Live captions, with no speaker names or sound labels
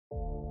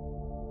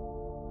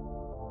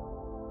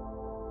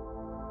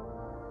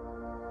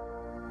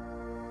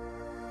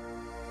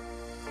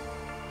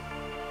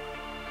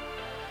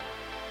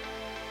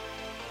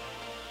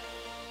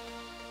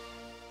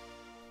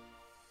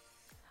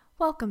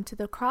Welcome to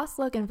the Cross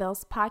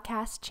Loganville's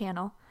podcast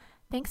channel.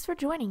 Thanks for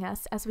joining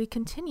us as we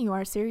continue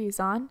our series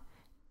on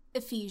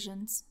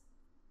Ephesians.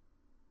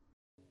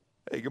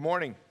 Hey, good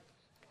morning.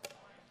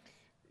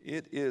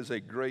 It is a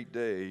great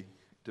day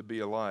to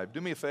be alive.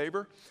 Do me a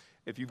favor.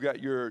 If you've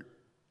got your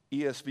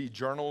ESV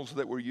journals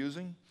that we're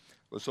using,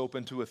 let's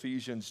open to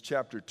Ephesians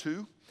chapter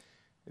 2.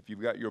 If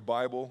you've got your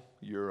Bible,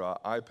 your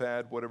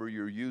iPad, whatever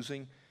you're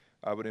using,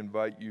 I would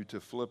invite you to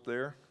flip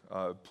there.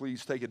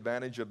 Please take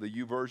advantage of the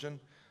YouVersion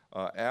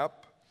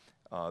app.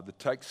 The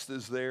text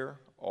is there.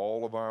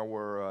 All of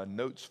our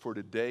notes for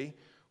today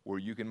where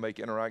you can make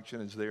interaction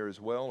is there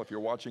as well. If you're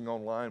watching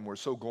online, we're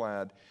so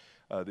glad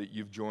that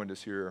you've joined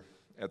us here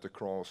at the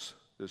Cross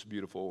this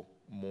beautiful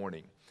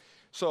morning.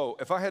 So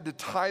if I had to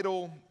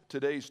title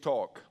today's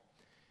talk,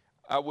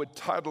 I would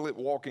title it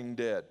Walking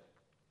Dead.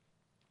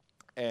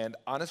 And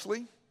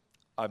honestly,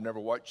 I've never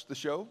watched the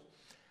show.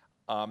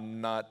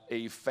 I'm not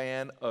a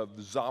fan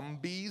of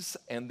zombies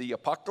and the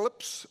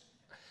apocalypse,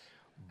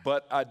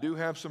 but I do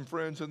have some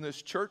friends in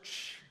this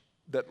church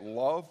that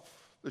love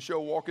the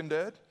show Walking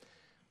Dead.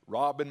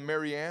 Rob and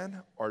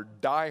Marianne are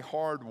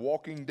die-hard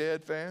Walking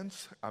Dead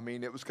fans. I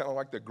mean, it was kind of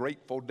like the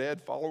Grateful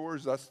Dead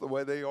followers. That's the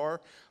way they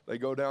are. They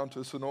go down to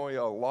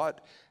Sonoya a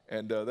lot,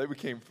 and they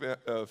became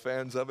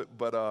fans of it.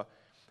 But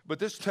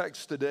this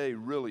text today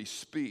really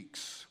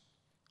speaks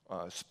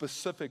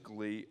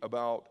specifically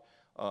about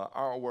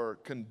our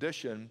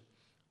condition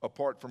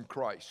apart from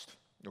Christ,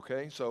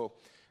 okay? So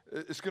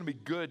it's going to be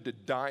good to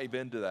dive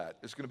into that.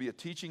 It's going to be a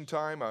teaching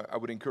time. I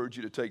would encourage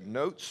you to take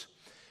notes.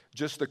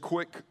 Just a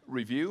quick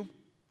review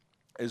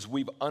as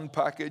we've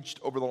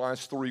unpackaged over the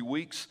last 3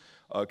 weeks,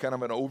 kind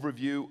of an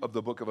overview of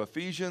the book of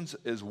Ephesians,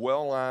 as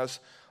well as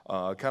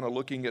kind of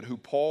looking at who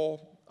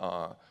Paul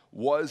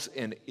was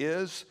and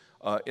is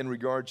in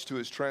regards to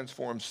his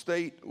transformed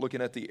state,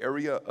 looking at the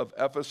area of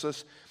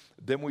Ephesus.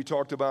 Then we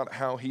talked about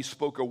how he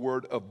spoke a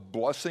word of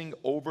blessing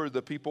over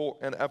the people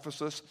in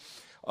Ephesus,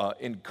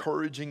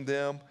 encouraging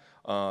them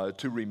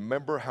to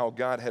remember how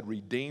God had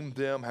redeemed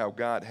them, how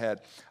God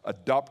had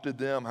adopted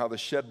them, how the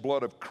shed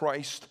blood of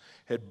Christ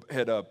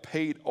had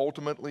paid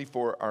ultimately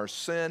for our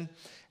sin.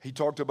 He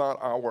talked about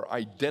our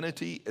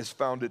identity as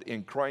founded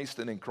in Christ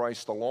and in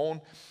Christ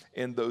alone.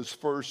 In those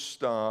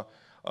first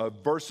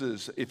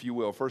verses, if you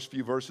will, first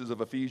few verses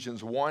of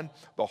Ephesians 1,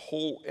 the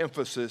whole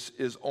emphasis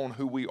is on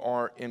who we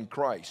are in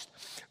Christ.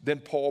 Then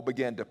Paul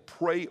began to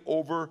pray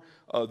over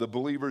the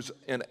believers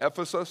in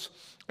Ephesus,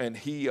 and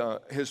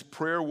his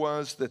prayer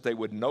was that they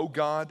would know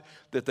God,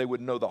 that they would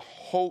know the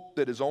hope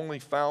that is only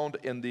found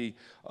in the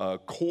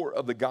core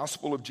of the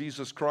gospel of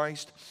Jesus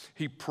Christ.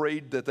 He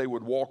prayed that they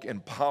would walk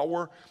in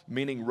power,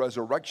 meaning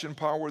resurrection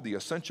power, the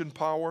ascension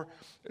power.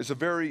 It's a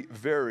very,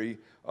 very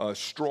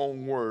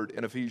strong word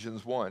in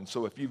Ephesians 1.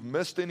 So if you've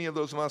missed any of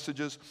those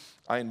messages,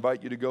 I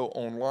invite you to go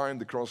online,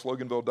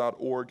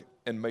 thecrossloganville.org,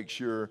 and make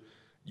sure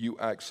you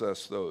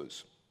access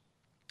those.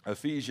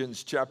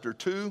 Ephesians chapter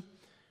 2,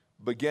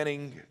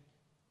 beginning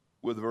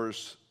with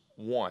verse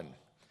 1.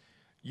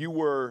 You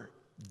were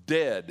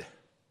dead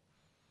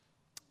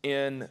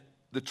in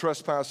the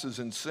trespasses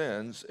and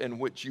sins in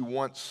which you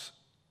once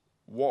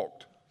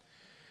walked.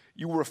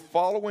 You were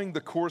following the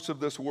course of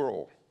this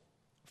world,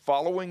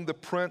 following the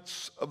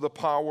prince of the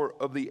power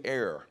of the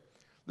air,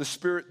 the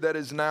spirit that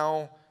is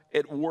now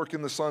at work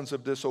in the sons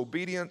of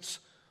disobedience,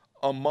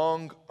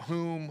 among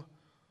whom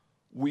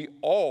we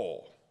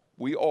all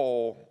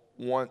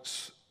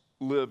once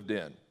lived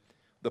in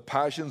the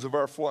passions of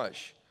our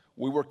flesh.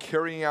 We were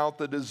carrying out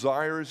the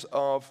desires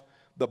of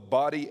the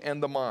body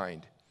and the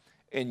mind,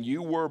 and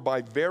you were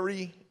by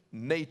very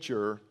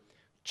nature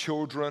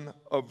children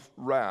of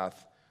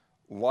wrath,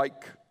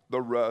 like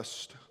the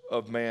rest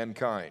of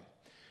mankind.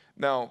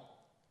 Now,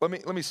 let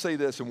me say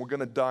this, and we're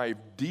going to dive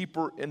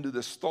deeper into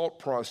this thought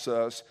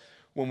process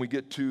when we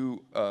get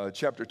to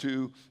chapter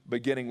 2,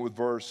 beginning with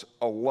verse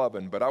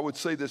 11. But I would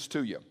say this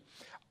to you.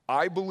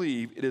 I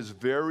believe it is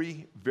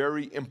very,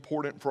 very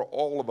important for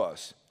all of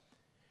us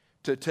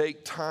to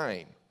take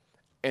time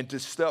and to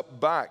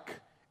step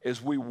back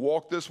as we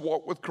walk this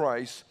walk with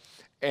Christ,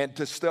 and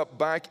to step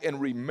back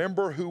and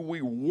remember who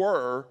we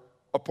were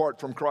apart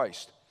from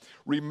Christ.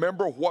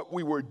 Remember what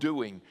we were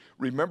doing.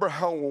 Remember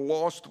how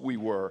lost we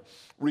were.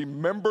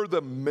 Remember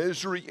the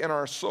misery in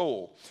our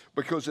soul.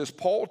 Because as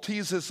Paul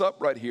tees us up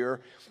right here,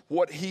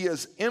 what he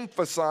is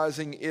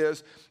emphasizing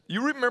is,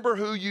 you remember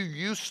who you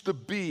used to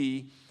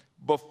be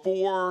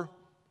before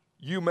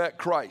you met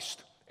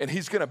Christ. And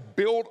he's going to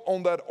build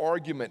on that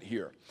argument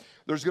here.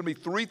 There's going to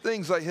be 3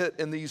 things I hit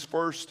in these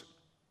first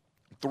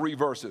 3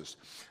 verses.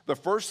 The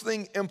first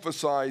thing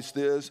emphasized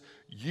is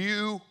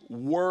you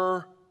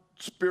were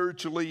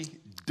spiritually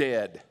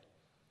dead.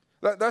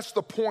 That's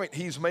the point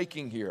he's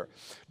making here.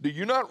 Do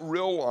you not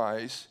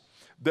realize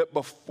that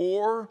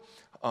before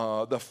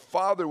the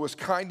Father was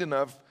kind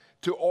enough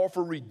to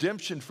offer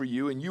redemption for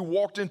you, and you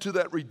walked into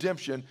that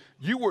redemption,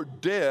 you were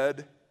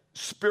dead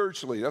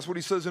spiritually? That's what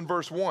he says in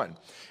verse 1.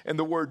 And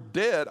the word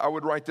dead, I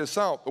would write this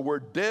out. The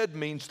word dead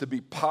means to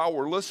be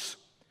powerless.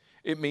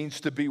 It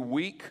means to be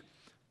weak,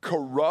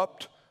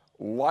 corrupt,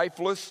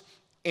 lifeless,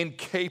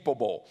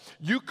 incapable.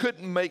 You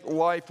couldn't make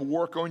life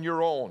work on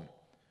your own.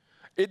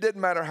 It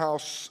didn't matter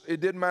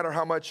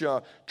how much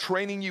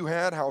training you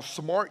had, how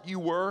smart you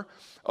were,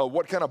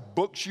 what kind of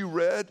books you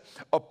read.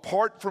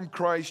 Apart from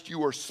Christ,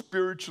 you are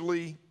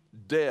spiritually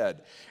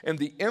dead. And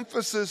the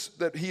emphasis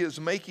that he is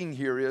making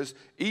here is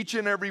each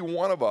and every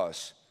one of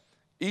us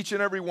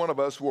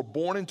were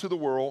born into the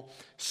world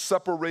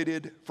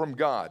separated from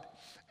God.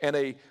 And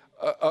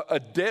a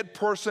dead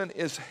person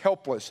is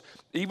helpless.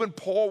 Even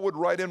Paul would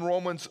write in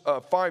Romans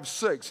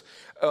 5:6,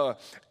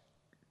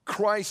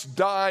 Christ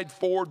died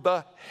for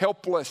the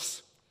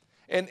helpless.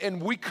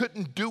 And we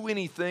couldn't do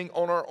anything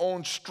on our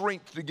own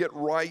strength to get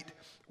right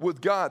with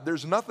God.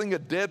 There's nothing a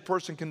dead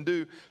person can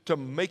do to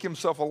make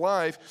himself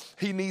alive.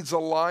 He needs a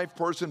live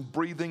person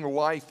breathing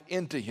life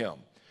into him.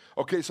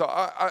 Okay, so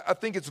I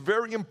think it's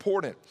very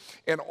important.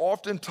 And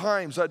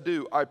oftentimes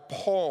I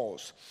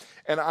pause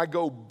and I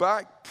go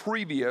back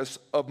previous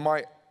of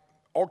my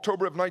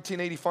October of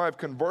 1985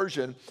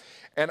 conversion.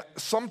 And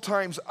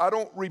sometimes I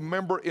don't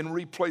remember and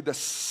replay the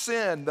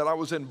sin that I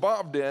was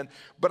involved in,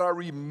 but I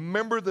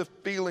remember the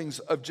feelings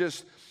of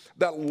just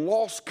that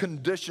lost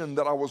condition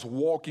that I was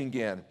walking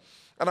in.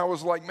 And I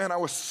was like, man, I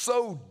was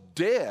so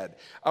dead.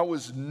 I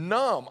was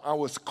numb. I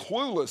was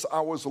clueless.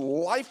 I was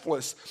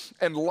lifeless.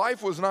 And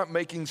life was not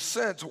making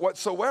sense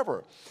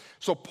whatsoever.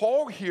 So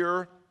Paul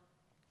here,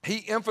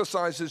 he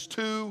emphasizes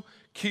two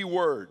key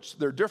words.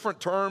 They're different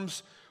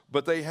terms,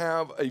 but they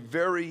have a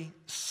very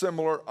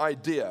similar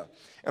idea.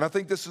 And I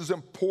think this is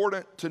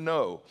important to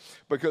know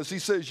because he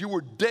says you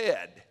were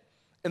dead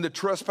in the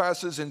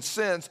trespasses and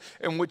sins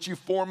in which you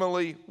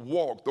formerly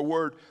walked. The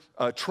word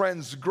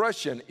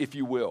transgression, if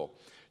you will.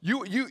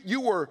 You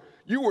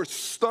were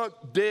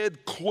stuck,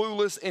 dead,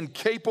 clueless,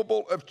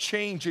 incapable of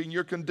changing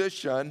your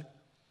condition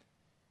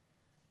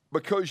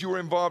because you were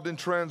involved in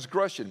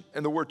transgression.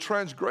 And the word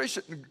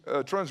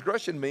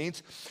transgression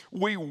means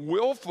we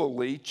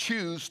willfully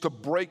choose to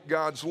break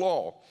God's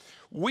law.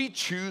 We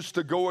choose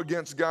to go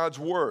against God's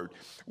word.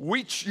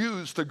 We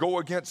choose to go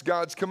against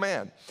God's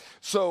command.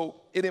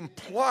 So it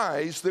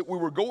implies that we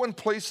were going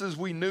places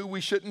we knew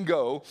we shouldn't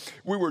go.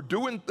 We were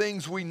doing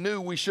things we knew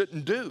we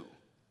shouldn't do.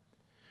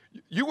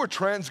 You were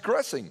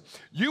transgressing.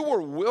 You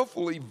were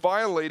willfully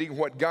violating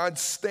what God's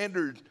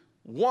standard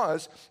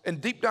was, and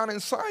deep down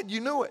inside,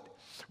 you knew it.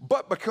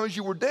 But because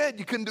you were dead,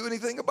 you couldn't do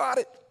anything about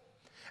it.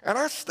 And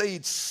I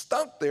stayed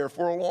stuck there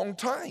for a long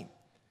time.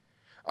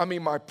 I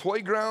mean, my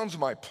playgrounds,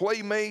 my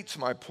playmates,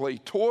 my play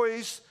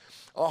toys,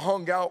 I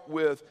hung out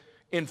with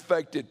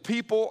infected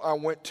people. I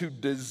went to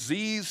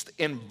diseased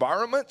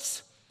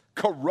environments,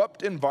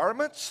 corrupt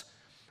environments.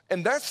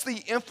 And that's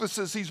the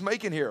emphasis he's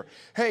making here.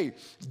 Hey,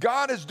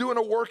 God is doing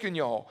a work in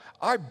y'all.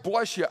 I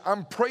bless you.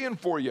 I'm praying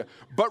for you.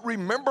 But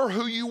remember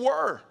who you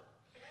were.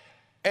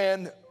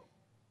 And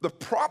the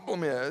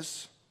problem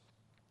is,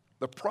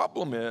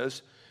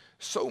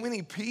 so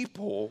many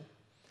people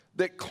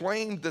that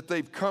claim that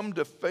they've come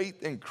to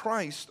faith in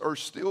Christ are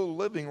still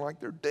living like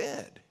they're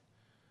dead.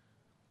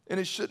 And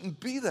it shouldn't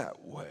be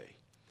that way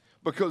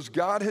because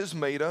God has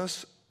made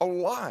us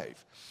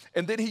alive.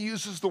 And then he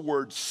uses the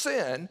word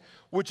sin,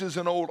 which is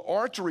an old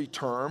archery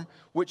term,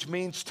 which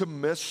means to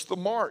miss the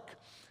mark.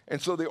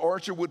 And so the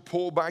archer would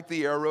pull back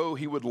the arrow,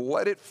 he would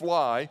let it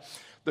fly,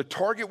 the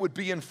target would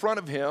be in front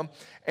of him,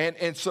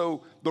 and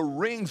so the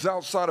rings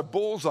outside of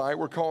bullseye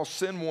were called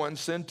sin 1,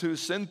 sin 2,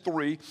 sin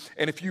 3,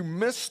 and if you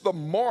missed the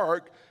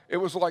mark, it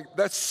was like,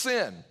 that's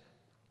sin.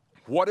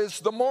 What is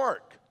the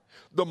mark?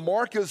 The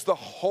mark is the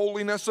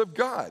holiness of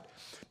God.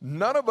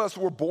 None of us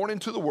were born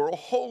into the world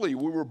holy.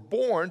 We were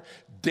born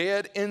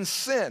dead in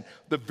sin.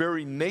 The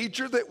very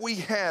nature that we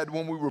had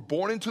when we were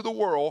born into the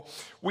world,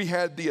 we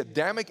had the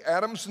Adamic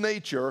Adam's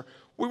nature.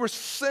 We were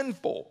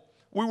sinful.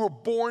 We were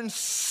born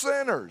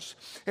sinners.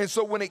 And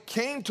so when it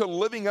came to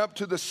living up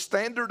to the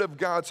standard of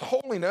God's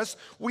holiness,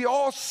 we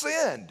all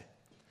sinned.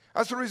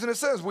 That's the reason it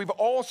says we've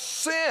all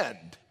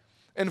sinned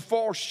and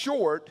fall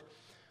short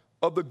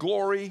of the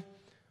glory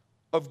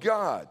of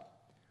God.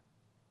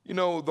 You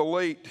know, the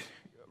late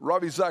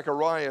Ravi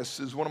Zacharias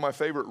is one of my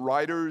favorite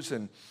writers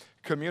and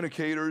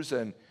communicators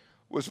and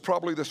was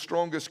probably the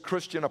strongest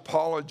Christian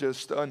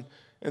apologist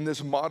in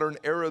this modern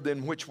era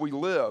in which we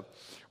live.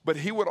 But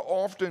he would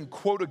often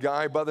quote a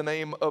guy by the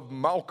name of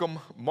Malcolm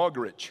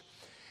Muggeridge.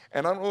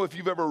 And I don't know if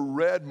you've ever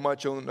read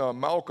much on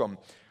Malcolm,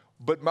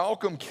 but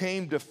Malcolm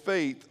came to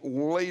faith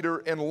later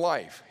in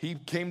life. He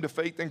came to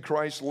faith in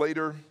Christ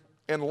later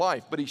in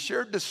life. But he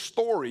shared this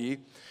story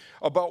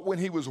about when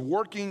he was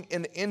working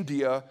in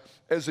India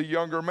as a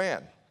younger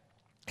man.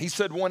 He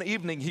said one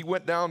evening he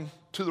went down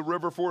to the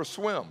river for a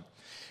swim.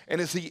 And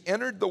as he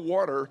entered the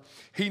water,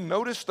 he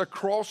noticed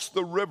across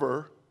the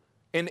river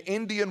an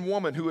Indian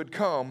woman who had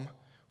come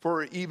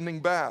for her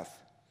evening bath.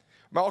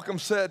 Malcolm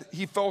said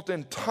he felt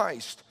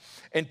enticed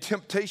and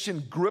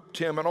temptation gripped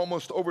him and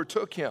almost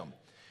overtook him.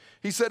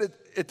 He said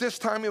at this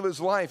time of his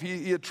life,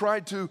 he had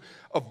tried to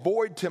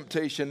avoid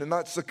temptation and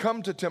not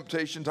succumb to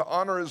temptation to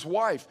honor his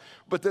wife.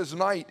 But this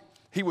night,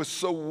 he was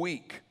so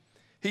weak.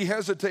 He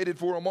hesitated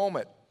for a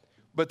moment,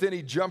 But then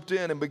he jumped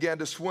in and began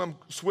to swim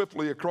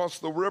swiftly across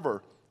the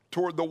river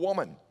toward the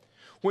woman.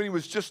 When he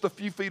was just a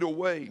few feet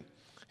away,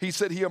 he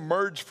said he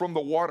emerged from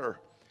the water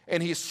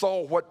and he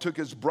saw what took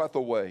his breath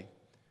away.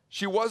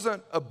 She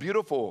wasn't a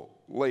beautiful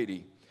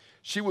lady.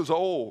 She was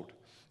old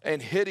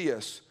and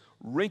hideous,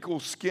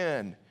 wrinkled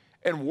skin,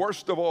 and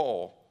worst of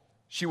all,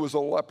 she was a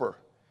leper.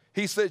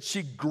 He said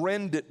she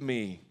grinned at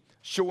me,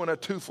 showing a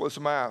toothless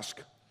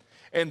mask.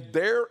 And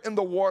there in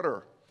the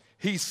water,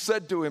 he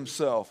said to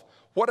himself,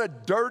 "What a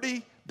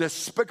dirty,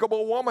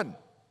 despicable woman."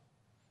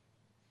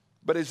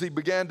 But as he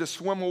began to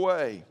swim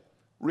away,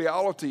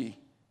 reality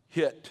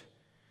hit.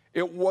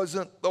 It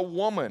wasn't the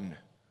woman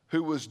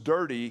who was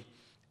dirty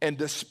and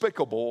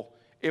despicable.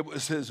 It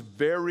was his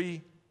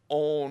very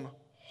own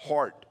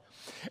heart.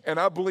 And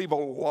I believe a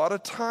lot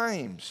of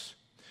times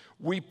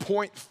we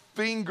point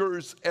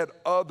fingers at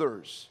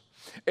others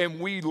and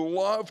we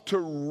love to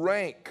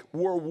rank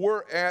where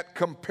we're at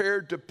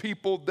compared to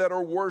people that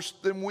are worse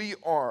than we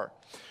are.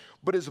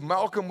 But as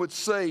Malcolm would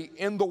say,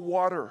 in the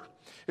water,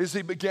 as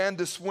he began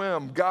to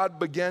swim, God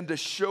began to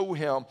show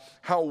him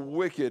how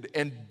wicked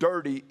and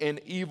dirty and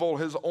evil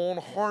his own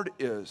heart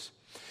is.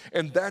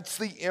 And that's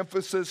the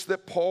emphasis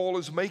that Paul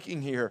is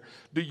making here.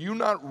 Do you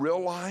not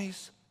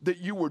realize that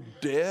you were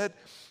dead?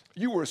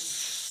 You were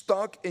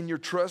stuck in your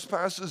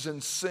trespasses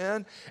and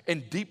sin.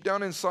 And deep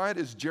down inside,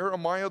 as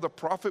Jeremiah the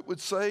prophet would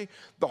say,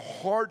 the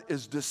heart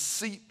is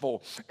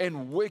deceitful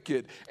and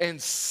wicked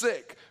and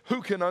sick.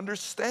 Who can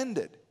understand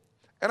it?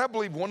 And I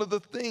believe one of the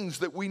things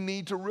that we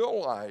need to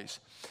realize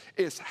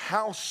is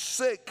how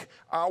sick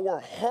our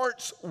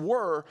hearts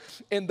were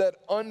in that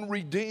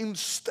unredeemed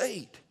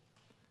state.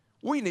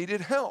 We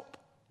needed help.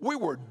 We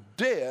were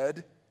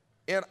dead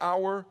in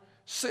our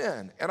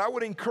sin. And I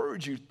would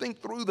encourage you,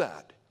 think through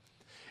that.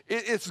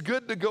 It's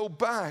good to go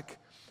back.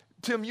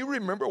 Tim, you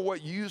remember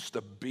what you used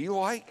to be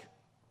like?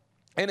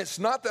 And it's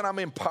not that I'm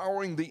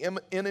empowering the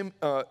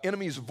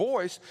enemy's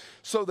voice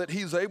so that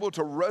he's able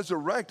to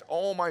resurrect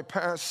all my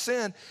past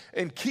sin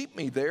and keep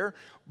me there,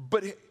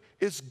 but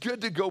it's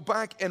good to go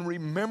back and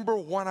remember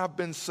what I've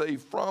been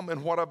saved from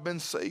and what I've been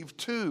saved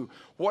to.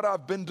 What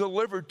I've been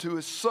delivered to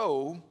is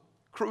so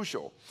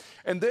crucial.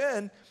 And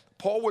then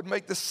Paul would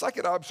make the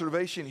second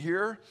observation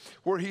here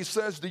where he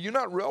says, do you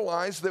not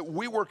realize that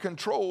we were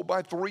controlled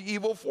by three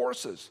evil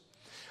forces?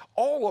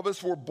 All of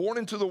us were born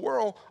into the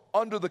world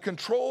under the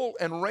control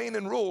and reign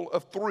and rule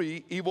of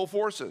three evil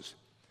forces.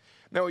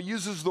 Now, he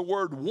uses the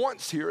word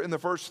once here in the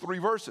first three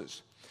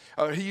verses.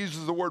 He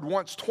uses the word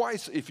once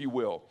twice, if you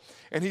will.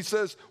 And he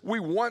says,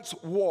 we once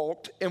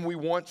walked and we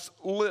once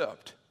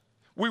lived.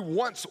 We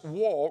once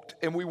walked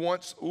and we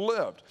once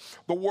lived.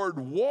 The word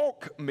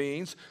walk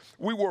means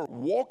we were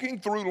walking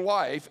through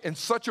life in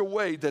such a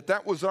way that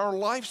that was our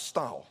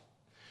lifestyle.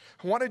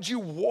 Why did you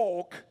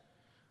walk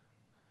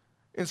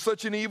in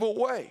such an evil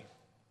way?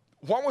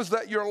 Why was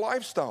that your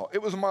lifestyle?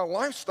 It was my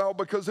lifestyle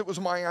because it was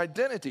my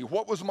identity.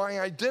 What was my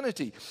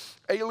identity?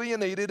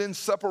 Alienated and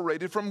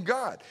separated from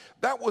God.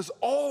 That was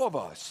all of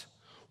us.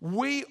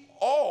 We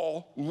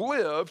all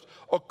lived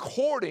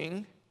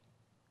according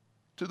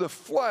to the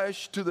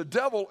flesh, to the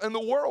devil, and the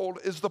world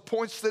is the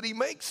points that he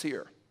makes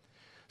here.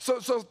 So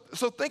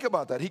think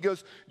about that. He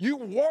goes, you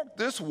walk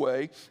this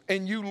way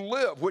and you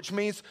live, which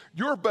means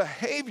your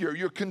behavior,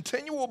 your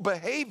continual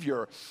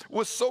behavior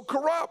was so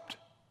corrupt.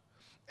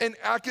 And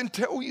I can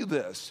tell you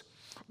this,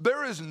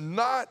 there is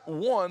not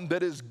one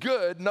that is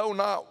good, no,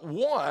 not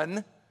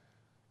one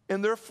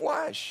in their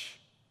flesh.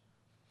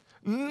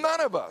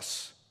 None of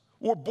us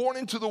were born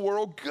into the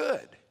world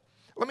good.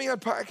 Let me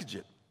unpackage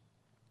it.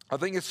 I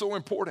think it's so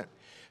important.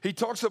 He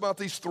talks about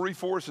these three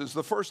forces.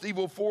 The first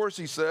evil force,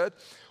 he said,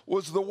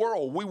 was the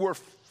world. We were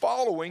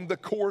following the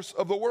course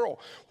of the world.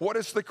 What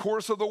is the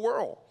course of the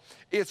world?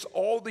 It's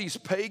all these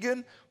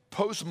pagan,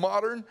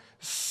 postmodern,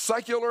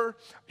 secular,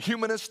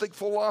 humanistic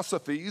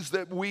philosophies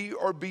that we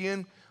are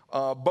being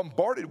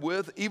bombarded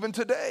with even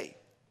today.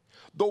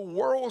 The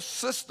world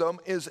system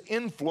is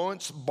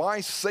influenced by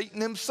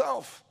Satan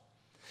himself.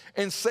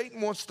 And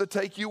Satan wants to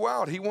take you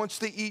out. He wants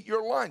to eat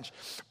your lunch.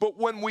 But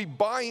when we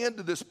buy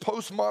into this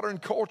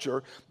postmodern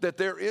culture that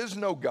there is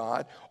no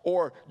God,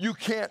 or you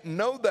can't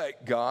know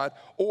that God,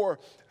 or,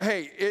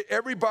 hey,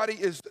 everybody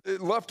is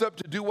left up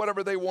to do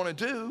whatever they want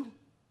to do,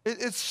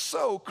 it's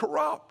so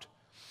corrupt.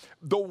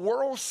 The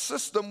world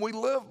system we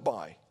live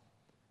by.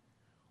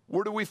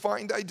 Where do we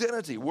find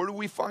identity? Where do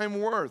we find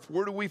worth?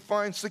 Where do we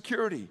find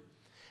security?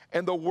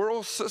 And the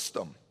world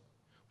system,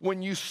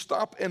 when you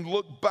stop and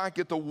look back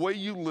at the way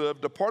you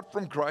lived apart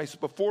from Christ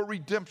before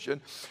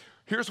redemption,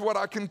 here's what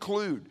I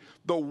conclude.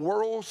 The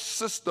world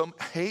system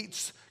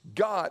hates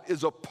God,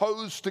 is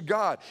opposed to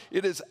God.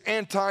 It is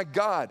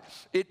anti-God.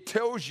 It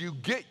tells you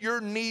get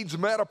your needs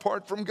met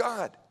apart from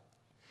God.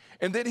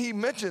 And then he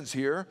mentions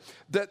here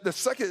that the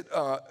second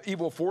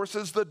evil force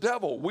is the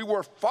devil. We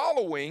were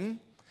following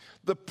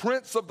the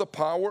prince of the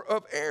power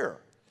of air.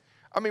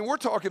 I mean, we're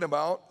talking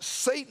about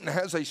Satan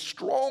has a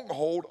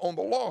stronghold on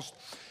the lost.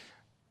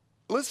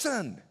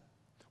 Listen,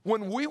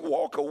 when we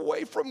walk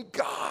away from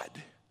God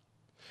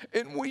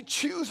and we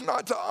choose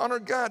not to honor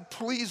God,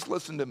 please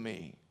listen to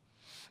me.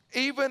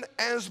 Even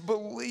as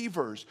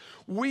believers,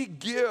 we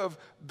give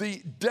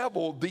the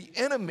devil, the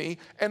enemy,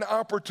 an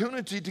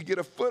opportunity to get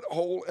a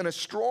foothold and a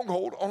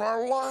stronghold on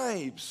our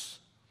lives.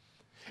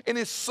 And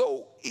it's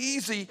so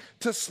easy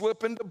to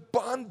slip into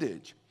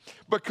bondage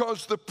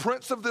because the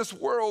prince of this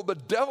world, the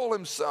devil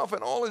himself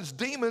and all his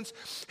demons,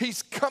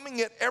 he's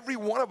coming at every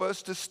one of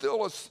us to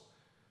steal us,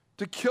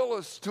 to kill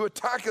us, to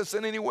attack us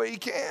in any way he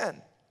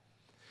can.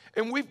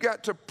 And we've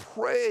got to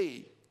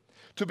pray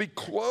to be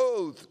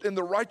clothed in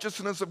the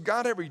righteousness of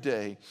God every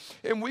day.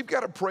 And we've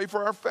got to pray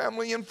for our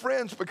family and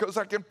friends, because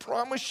I can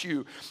promise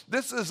you,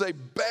 this is a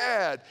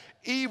bad,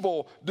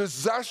 evil,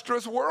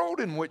 disastrous world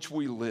in which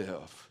we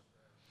live.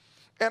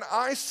 And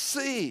I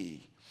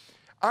see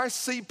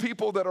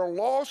people that are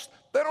lost,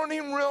 they don't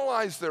even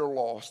realize they're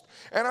lost.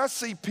 And I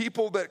see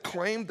people that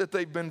claim that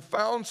they've been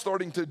found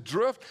starting to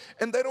drift,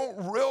 and they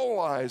don't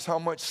realize how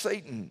much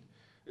Satan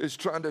is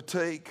trying to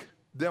take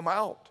them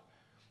out.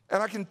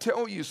 And I can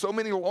tell you, so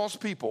many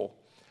lost people,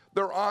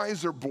 their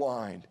eyes are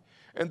blind,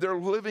 and they're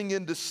living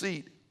in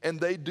deceit, and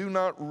they do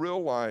not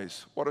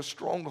realize what a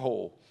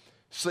stronghold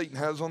Satan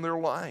has on their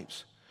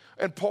lives.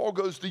 And Paul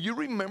goes, do you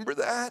remember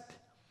that?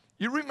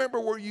 You remember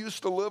where you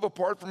used to live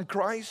apart from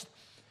Christ?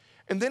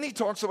 And then he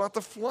talks about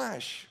the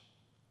flesh.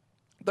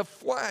 The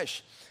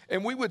flesh.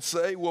 And we would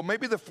say, well,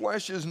 maybe the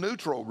flesh is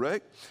neutral,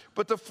 Rick.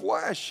 But the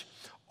flesh,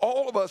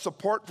 all of us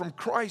apart from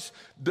Christ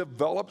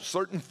developed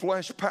certain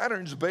flesh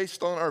patterns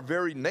based on our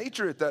very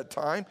nature at that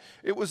time.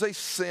 It was a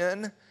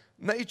sin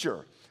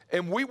nature.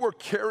 And we were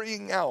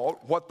carrying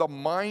out what the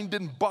mind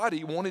and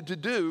body wanted to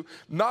do,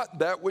 not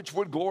that which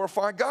would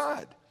glorify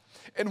God.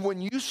 And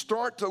when you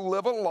start to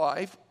live a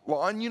life,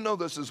 Lon, you know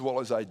this as well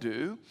as I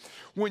do,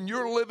 when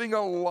you're living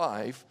a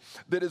life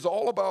that is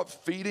all about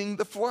feeding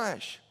the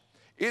flesh,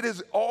 it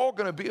is all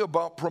going to be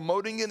about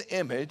promoting an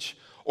image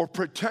or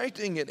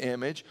protecting an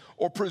image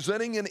or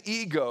presenting an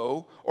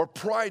ego or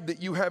pride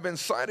that you have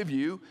inside of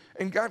you.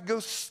 And God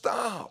goes,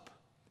 stop.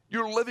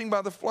 You're living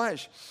by the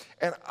flesh.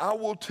 And I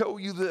will tell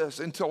you this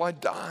until I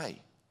die.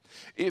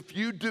 If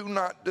you do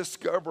not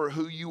discover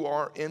who you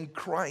are in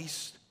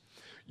Christ,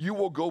 you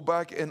will go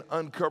back and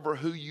uncover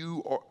who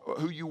you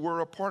were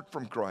apart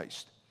from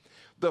Christ.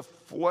 The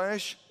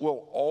flesh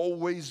will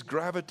always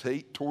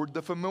gravitate toward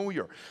the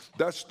familiar.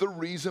 That's the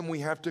reason we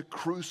have to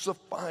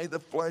crucify the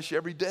flesh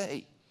every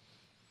day.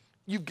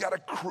 You've got to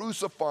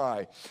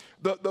crucify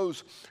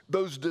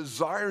those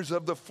desires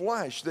of the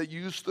flesh that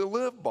you used to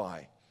live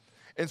by.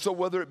 And so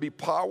whether it be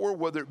power,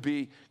 whether it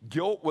be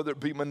guilt, whether it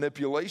be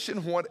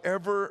manipulation,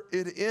 whatever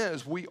it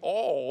is, we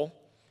all,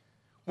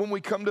 when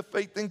we come to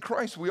faith in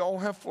Christ, we all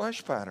have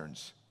flesh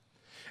patterns.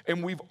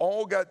 And we've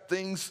all got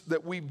things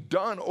that we've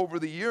done over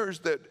the years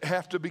that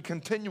have to be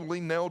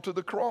continually nailed to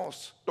the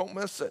cross. Don't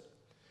miss it.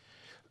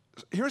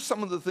 Here's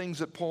some of the things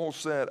that Paul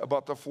said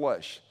about the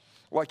flesh.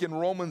 Like in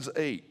Romans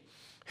 8,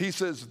 he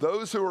says,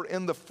 those who are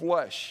in the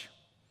flesh,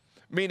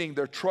 meaning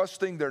they're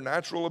trusting their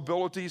natural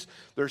abilities,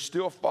 they're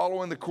still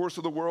following the course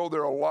of the world,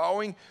 they're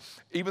allowing,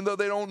 even though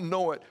they don't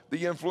know it,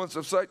 the influence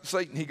of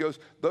Satan. He goes,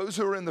 those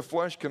who are in the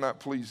flesh cannot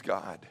please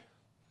God,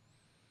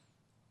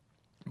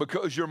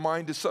 because your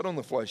mind is set on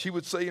the flesh. He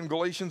would say in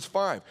Galatians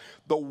 5,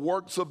 the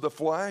works of the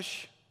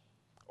flesh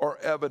are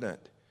evident: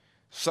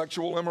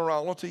 sexual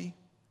immorality,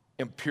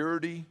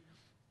 impurity,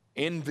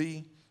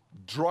 envy,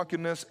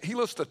 drunkenness. He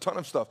lists a ton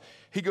of stuff.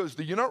 He goes,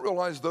 do you not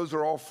realize those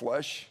are all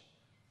flesh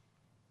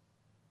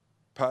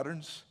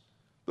patterns?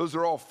 Those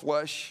are all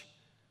flesh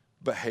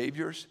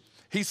behaviors.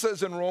 He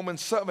says in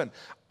Romans 7,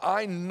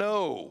 I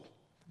know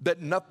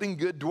that nothing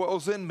good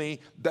dwells in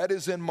me, that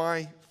is in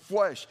my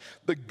flesh.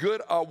 The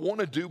good I want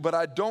to do, but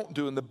I don't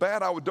do. And the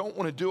bad I don't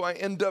want to do, I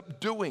end up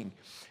doing.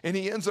 And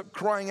he ends up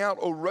crying out,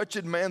 O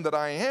wretched man that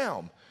I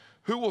am,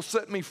 who will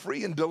set me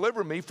free and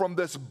deliver me from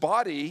this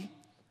body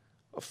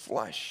of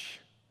flesh?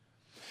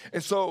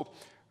 And so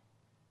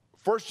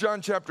 1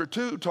 John chapter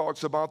 2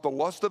 talks about the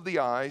lust of the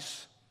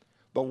eyes,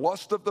 the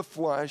lust of the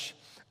flesh,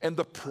 and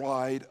the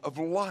pride of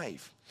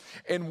life.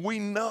 And we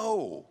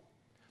know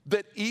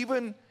that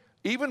even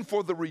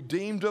for the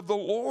redeemed of the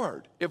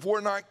Lord, if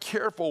we're not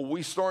careful,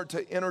 we start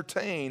to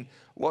entertain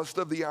lust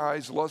of the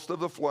eyes, lust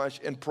of the flesh,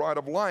 and pride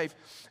of life,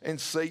 and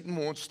Satan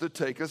wants to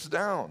take us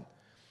down.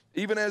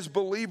 Even as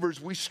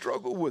believers, we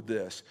struggle with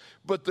this.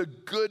 But the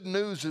good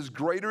news is,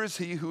 greater is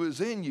he who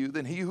is in you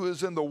than he who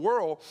is in the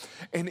world.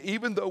 And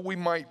even though we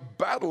might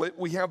battle it,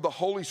 we have the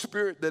Holy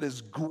Spirit that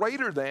is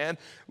greater than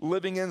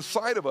living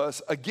inside of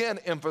us, again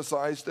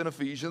emphasized in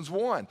Ephesians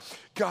 1.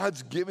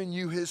 God's given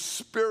you his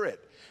Spirit.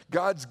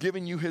 God's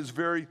given you his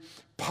very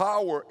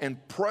power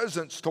and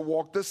presence to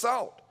walk this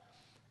out.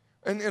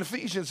 And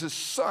Ephesians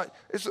is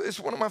it's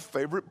one of my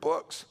favorite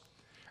books.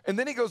 And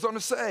then he goes on to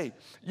say,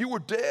 you were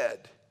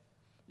dead.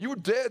 You were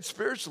dead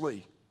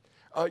spiritually.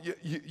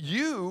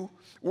 You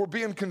were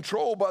being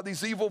controlled by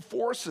these evil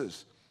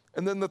forces.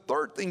 And then the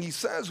third thing he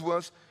says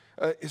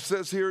it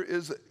says here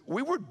is,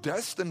 we were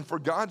destined for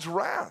God's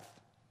wrath.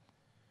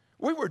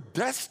 We were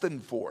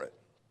destined for it.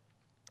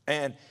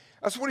 And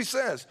That's what he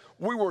says.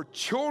 We were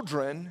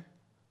children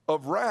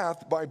of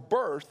wrath by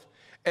birth,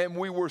 and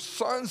we were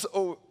sons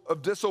of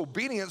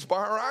disobedience by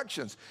our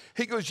actions.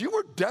 He goes, you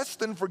were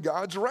destined for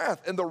God's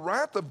wrath. And the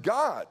wrath of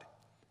God,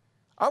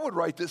 I would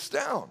write this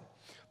down.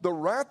 The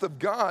wrath of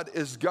God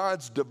is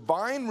God's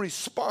divine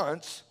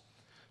response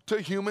to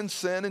human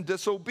sin and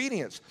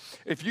disobedience.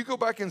 If you go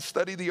back and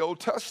study the Old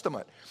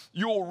Testament,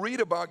 you'll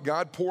read about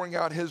God pouring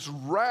out his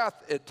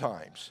wrath at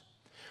times.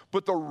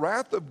 But the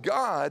wrath of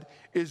God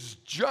is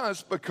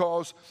just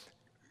because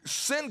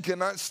sin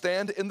cannot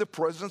stand in the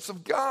presence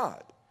of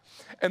God.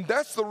 And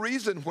that's the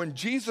reason when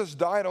Jesus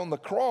died on the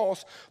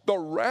cross, the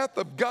wrath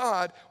of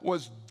God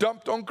was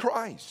dumped on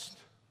Christ.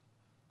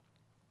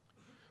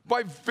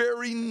 By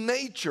very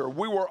nature,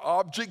 we were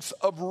objects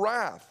of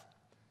wrath.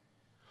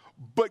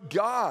 But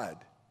God,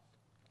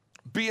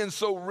 being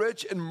so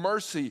rich in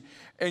mercy,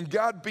 and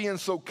God being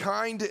so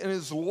kind in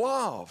his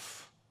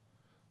love,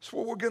 that's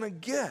what we're going to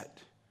get.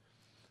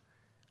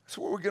 That's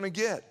what we're going to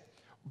get.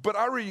 But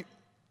I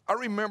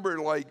remember,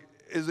 like,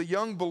 as a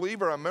young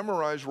believer, I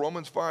memorized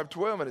Romans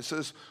 5:12, and it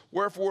says,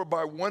 wherefore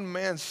by one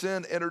man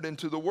sin entered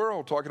into the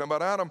world, talking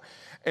about Adam,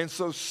 and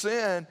so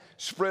sin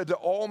spread to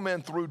all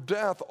men through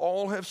death,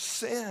 all have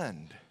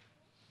sinned.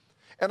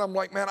 And I'm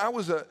like, man, I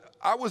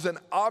was an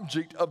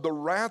object of the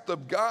wrath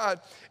of God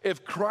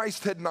if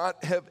Christ had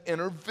not have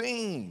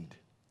intervened.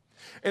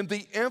 And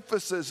the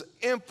emphasis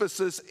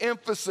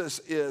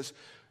is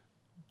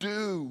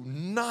do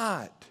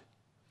not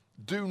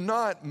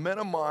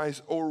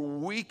minimize or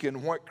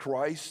weaken what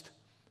Christ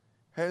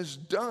has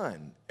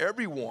done.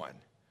 Everyone.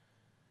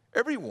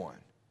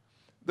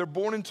 They're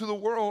born into the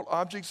world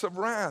objects of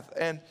wrath.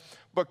 And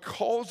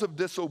because of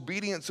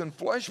disobedience and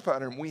flesh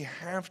pattern, we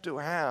have to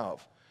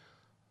have,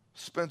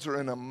 Spencer,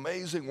 an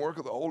amazing work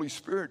of the Holy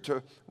Spirit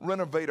to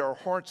renovate our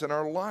hearts and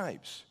our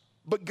lives.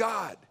 But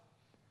God,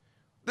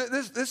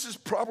 this is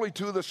probably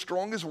two of the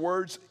strongest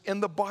words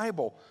in the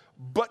Bible.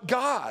 But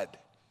God,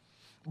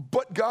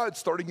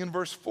 starting in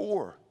verse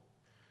 4.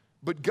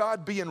 But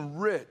God being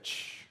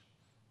rich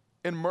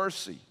in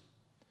mercy,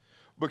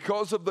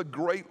 because of the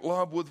great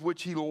love with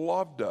which he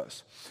loved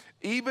us,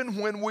 even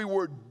when we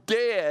were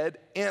dead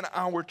in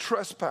our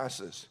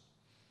trespasses.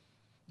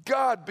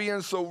 God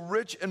being so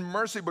rich in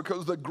mercy because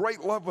of the great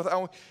love with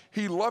how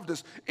he loved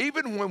us,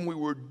 even when we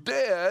were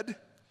dead,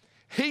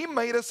 he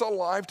made us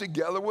alive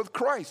together with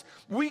Christ.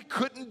 We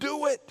couldn't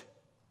do it.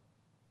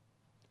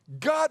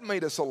 God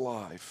made us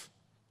alive.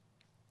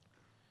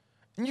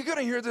 And you're going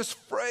to hear this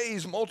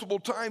phrase multiple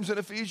times in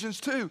Ephesians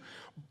 2.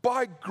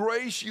 By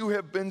grace you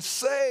have been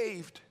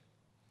saved.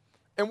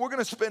 And we're going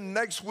to spend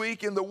next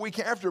week and the week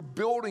after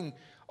building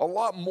a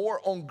lot more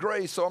on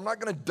grace. So I'm not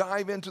going to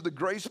dive into the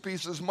grace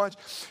piece as much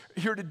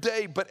here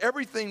today. But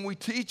everything we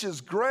teach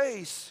is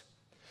grace.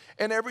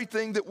 And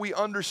everything that we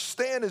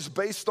understand is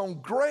based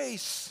on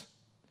grace.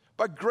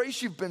 By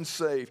grace you've been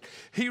saved.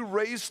 He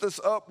raised us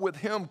up with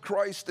him,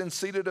 Christ, and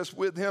seated us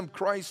with him,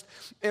 Christ,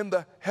 in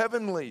the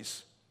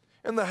heavenlies.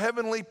 In the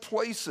heavenly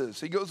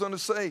places, he goes on to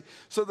say,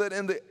 so that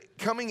in the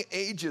coming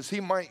ages he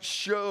might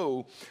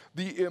show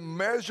the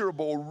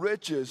immeasurable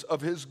riches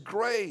of his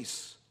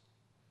grace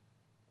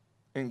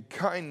and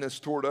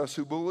kindness toward us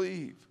who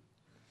believe.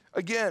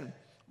 Again,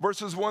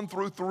 verses 1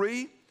 through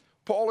 3,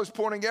 Paul is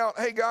pointing out,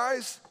 hey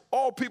guys,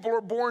 all people are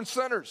born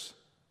sinners.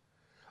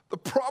 The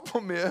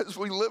problem is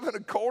we live in a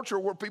culture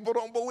where people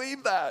don't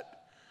believe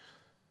that.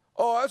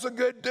 Oh, that's a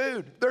good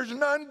dude. There's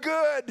none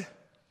good.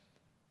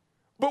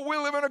 But we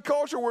live in a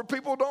culture where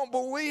people don't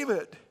believe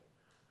it.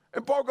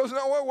 And Paul goes,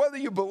 no, whether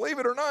you believe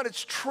it or not,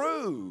 it's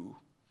true.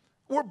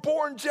 We're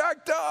born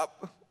jacked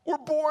up. We're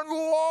born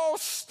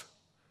lost.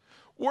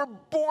 We're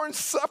born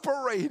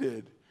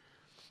separated.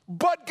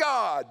 But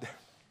God,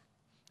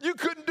 you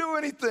couldn't do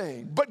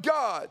anything. But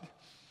God,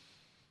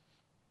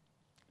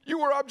 you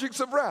were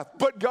objects of wrath.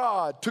 But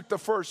God took the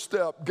first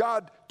step.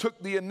 God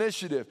took the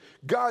initiative.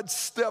 God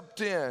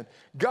stepped in.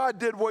 God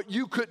did what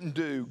you couldn't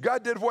do.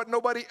 God did what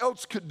nobody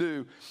else could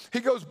do.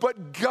 He goes,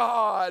 but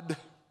God,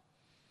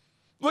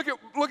 look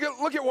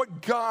at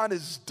what God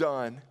has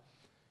done.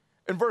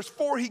 In verse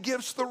 4, he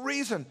gives the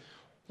reason.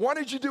 Why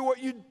did you do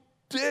what you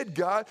did,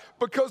 God?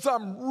 Because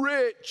I'm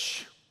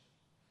rich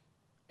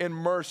in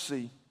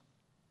mercy.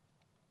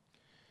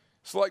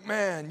 It's like,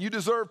 man, you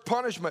deserve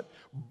punishment,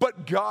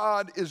 but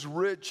God is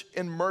rich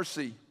in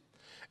mercy.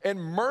 And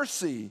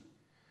mercy,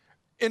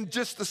 in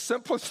just the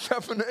simplest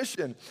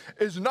definition,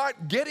 is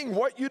not getting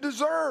what you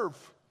deserve.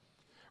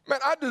 Man,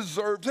 I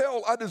deserved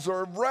hell. I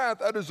deserve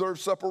wrath. I deserve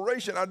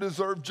separation. I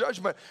deserve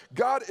judgment.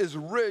 God is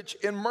rich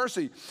in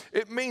mercy.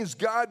 It means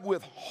God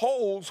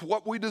withholds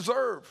what we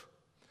deserve.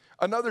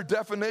 Another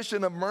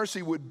definition of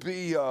mercy would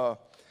be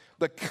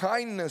the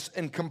kindness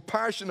and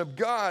compassion of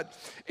God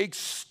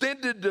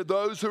extended to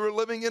those who are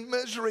living in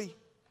misery.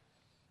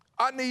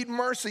 I need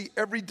mercy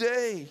every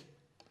day.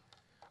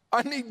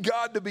 I need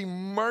God to be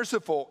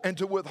merciful and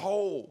to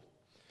withhold.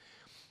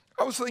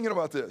 I was thinking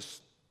about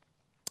this.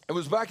 It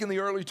was back in the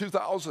early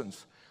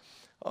 2000s.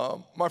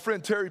 My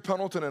friend Terry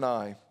Pendleton and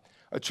I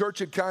A church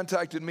had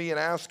contacted me and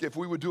asked if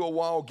we would do a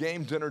wild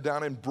game dinner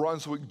down in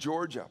Brunswick,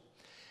 Georgia.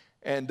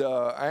 And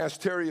I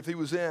asked Terry if he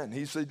was in.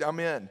 He said, I'm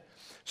in.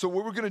 So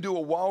we were going to do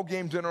a wild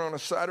game dinner on a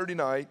Saturday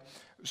night,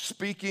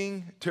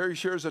 speaking. Terry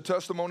shares a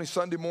testimony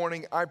Sunday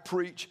morning. I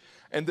preach.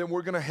 And then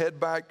we're going to head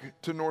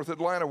back to North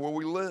Atlanta where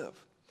we live.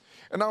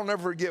 And I'll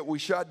never forget, we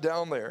shot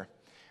down there.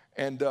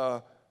 And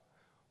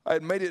I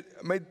had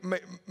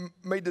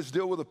made this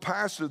deal with a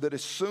pastor that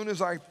as soon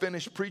as I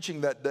finished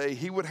preaching that day,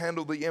 he would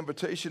handle the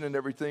invitation and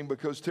everything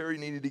because Terry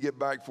needed to get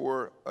back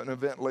for an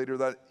event later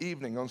that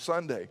evening on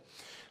Sunday.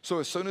 So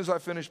as soon as I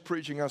finished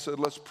preaching, I said,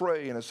 let's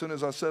pray. And as soon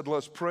as I said,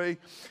 let's pray,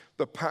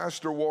 the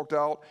pastor walked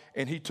out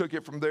and he took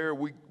it from there.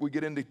 We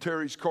get into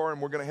Terry's car and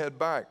we're going to head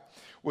back.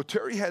 Well,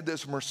 Terry had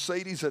this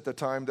Mercedes at the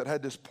time that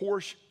had this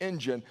Porsche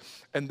engine,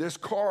 and this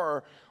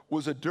car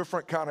was a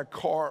different kind of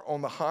car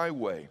on the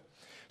highway.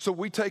 So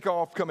we take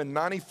off coming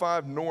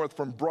 95 north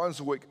from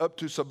Brunswick up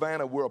to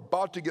Savannah. We're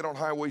about to get on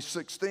Highway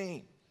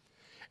 16.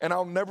 And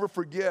I'll never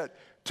forget,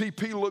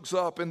 TP looks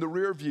up in the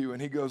rear view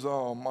and he goes,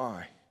 oh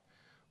my,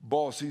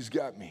 boss, he's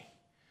got me.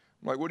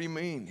 I'm like, what do you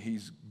mean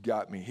he's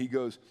got me? He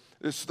goes,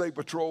 this state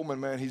patrolman,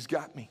 man, he's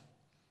got me.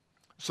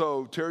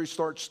 So Terry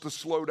starts to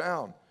slow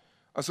down.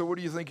 I said, what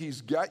do you think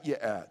he's got you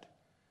at?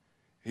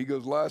 He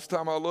goes, last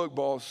time I looked,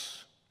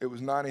 boss, it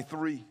was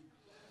 93.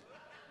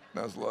 And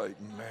I was like,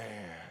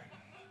 man,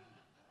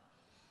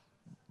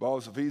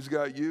 boss, if he's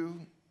got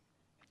you,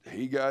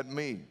 he got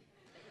me.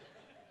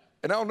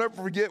 And I'll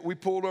never forget, we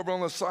pulled over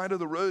on the side of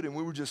the road and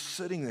we were just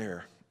sitting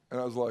there.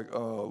 And I was like,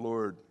 oh,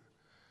 Lord,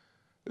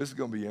 this is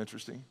going to be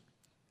interesting.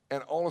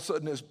 And all of a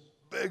sudden, this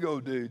big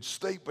old dude,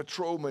 state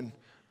patrolman,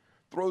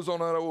 throws on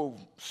that old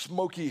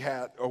smoky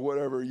hat or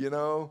whatever, you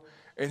know,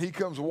 and he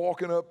comes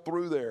walking up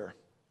through there.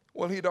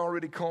 Well, he'd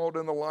already called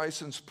in the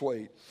license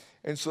plate.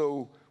 And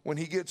so when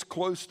he gets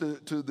close to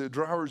the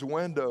driver's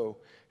window,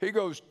 he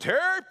goes,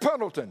 Terry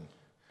Pendleton.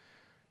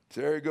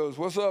 Terry goes,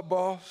 what's up,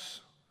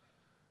 boss?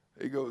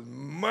 He goes,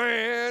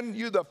 man,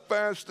 you the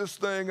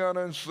fastest thing I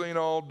done seen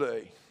all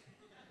day.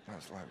 I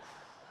was like,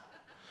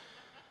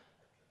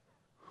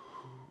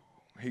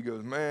 he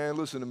goes, man,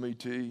 listen to me,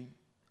 T.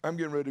 I'm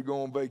getting ready to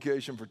go on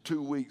vacation for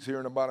 2 weeks here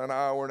in about an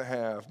hour and a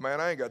half.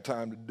 Man, I ain't got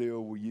time to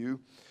deal with you.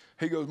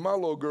 He goes, my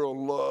little girl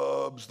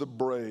loves the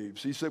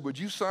Braves. He said, would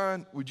you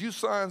sign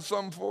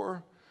something for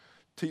her?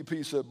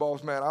 TP said,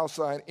 boss, man, I'll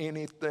sign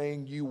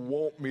anything you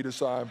want me to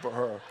sign for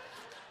her.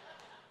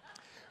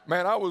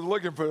 Man, I was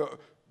looking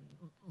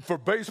for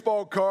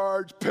baseball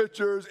cards,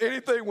 pictures,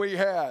 anything we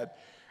had.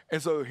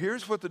 And so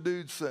here's what the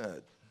dude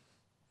said.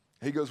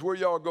 He goes, where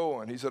y'all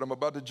going? He said, I'm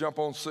about to jump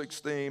on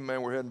 16,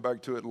 man, we're heading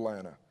back to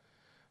Atlanta.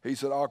 He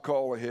said, I'll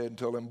call ahead and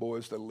tell them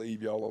boys to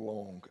leave y'all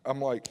alone.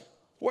 I'm like,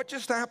 what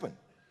just happened?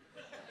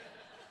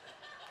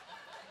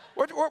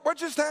 What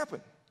just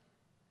happened?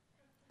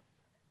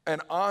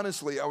 And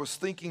honestly, I was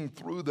thinking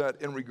through that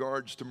in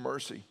regards to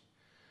mercy.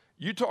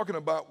 You talking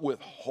about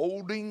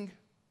withholding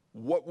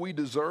what we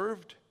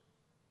deserved?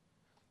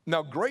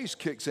 Now, grace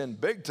kicks in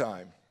big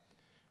time,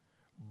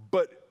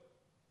 but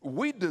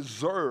we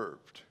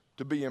deserved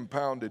to be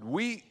impounded.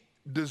 We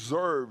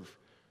deserved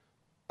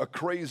a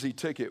crazy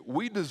ticket.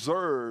 We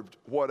deserved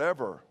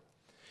whatever.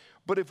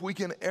 But if we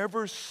can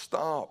ever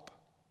stop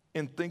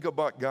and think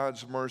about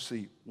God's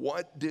mercy,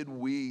 what did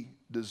we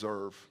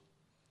deserve?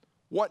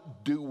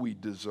 What do we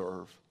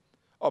deserve?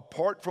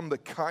 Apart from the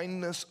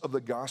kindness of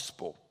the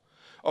gospel,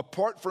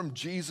 apart from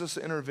Jesus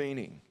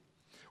intervening,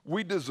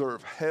 we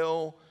deserve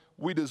hell.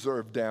 We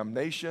deserve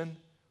damnation.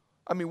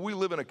 I mean, we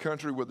live in a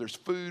country where there's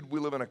food. We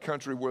live in a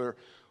country where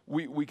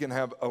we can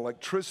have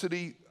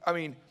electricity. I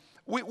mean,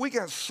 we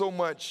got so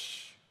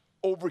much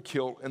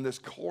overkill in this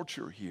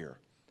culture here.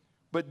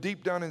 But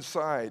deep down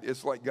inside,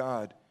 it's like,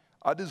 God,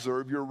 I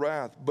deserve your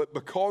wrath. But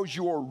because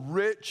you are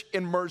rich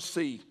in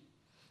mercy,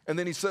 and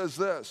then he says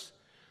this,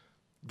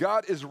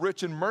 God is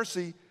rich in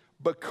mercy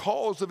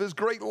because of his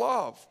great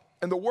love.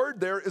 And the word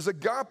there is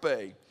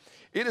agape.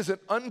 It is an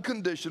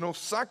unconditional,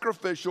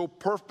 sacrificial,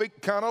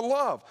 perfect kind of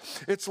love.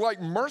 It's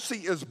like mercy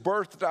is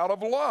birthed out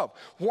of love.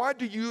 Why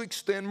do you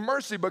extend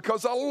mercy?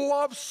 Because I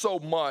love so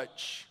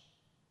much.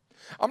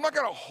 I'm not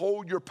going to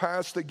hold your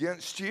past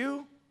against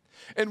you.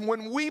 And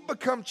when we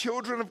become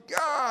children of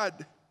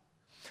God,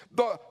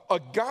 the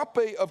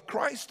agape of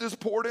Christ is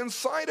poured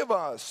inside of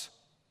us.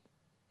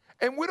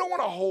 And we don't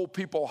want to hold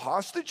people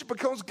hostage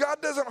because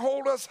God doesn't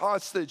hold us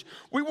hostage.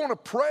 We want to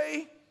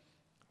pray.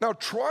 Now,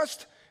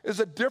 trust is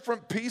a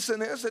different piece in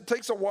this. It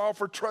takes a while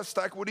for trust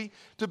equity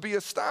to be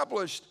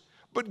established.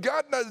 But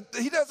God,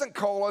 he doesn't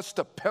call us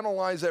to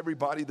penalize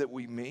everybody that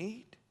we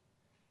meet.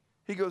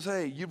 He goes,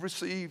 hey, you've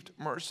received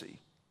mercy.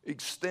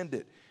 Extend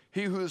it.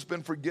 He who has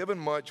been forgiven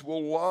much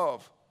will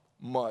love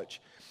much.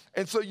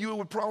 And so you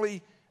would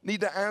probably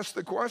need to ask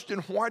the question,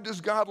 why does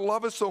God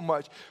love us so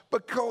much?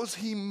 Because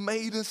he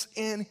made us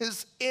in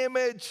his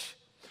image.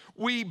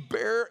 We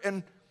bear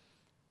and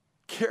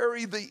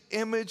carry the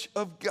image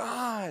of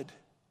God.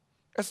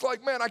 It's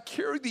like, man, I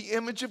carry the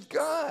image of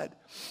God.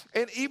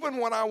 And even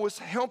when I was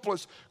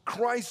helpless,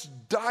 Christ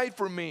died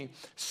for me.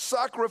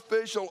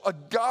 Sacrificial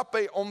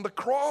agape on the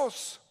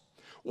cross.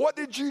 What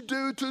did you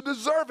do to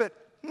deserve it?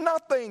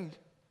 Nothing.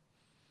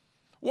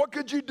 What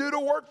could you do to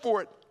work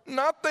for it?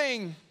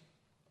 Nothing.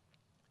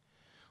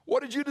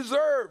 What did you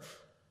deserve?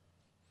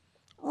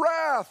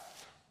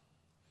 Wrath.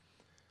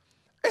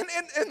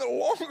 And the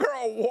longer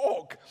I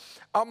walk,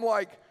 I'm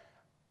like,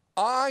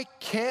 I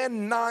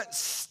cannot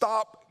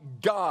stop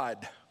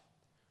God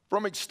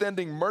from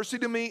extending mercy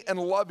to me and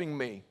loving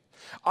me.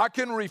 I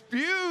can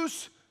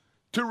refuse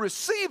to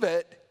receive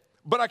it,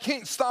 but I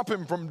can't stop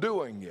him from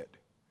doing it.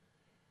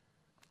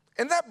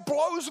 And that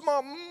blows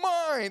my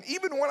mind.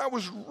 Even when I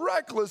was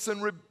reckless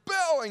and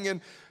rebelling and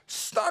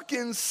stuck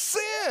in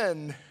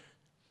sin,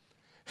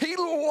 he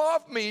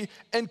loved me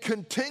and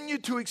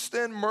continued to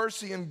extend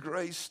mercy and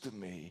grace to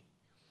me.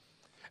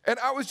 And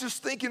I was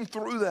just thinking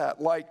through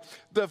that, like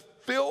the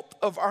filth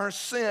of our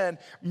sin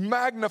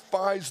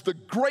magnifies the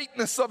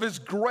greatness of his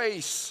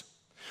grace.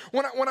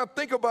 When I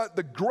think about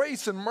the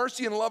grace and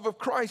mercy and love of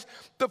Christ,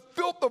 the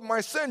filth of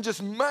my sin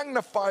just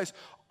magnifies,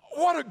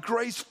 what a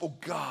graceful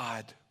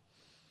God.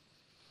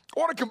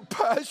 What a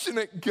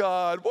compassionate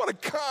God. What a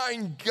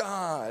kind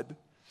God.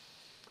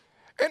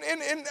 And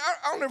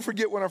I'll never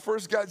forget when I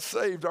first got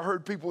saved, I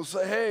heard people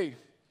say, hey,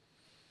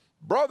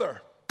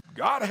 brother,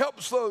 God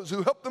helps those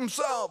who help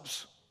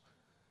themselves.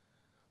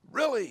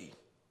 Really?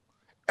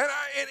 And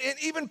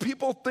even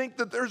people think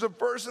that there's a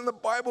verse in the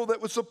Bible that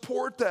would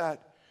support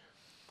that.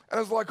 And I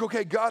was like,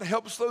 okay, God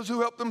helps those who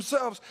help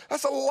themselves.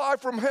 That's a lie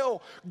from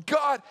hell.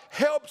 God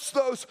helps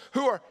those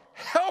who are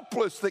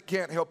helpless that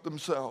can't help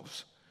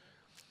themselves.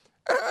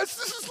 And this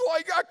is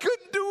like, I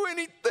couldn't do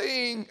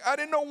anything. I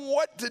didn't know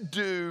what to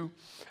do.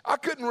 I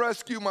couldn't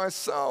rescue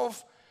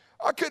myself.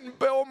 I couldn't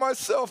bail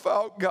myself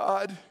out,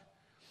 God.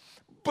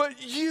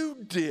 But you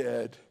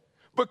did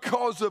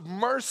because of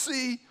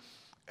mercy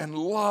and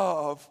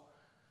love.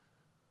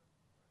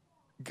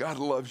 God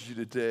loves you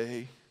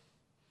today.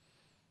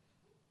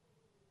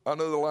 I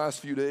know the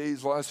last few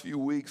days, last few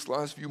weeks,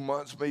 last few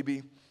months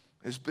maybe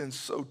has been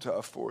so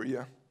tough for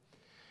you.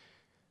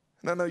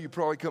 And I know you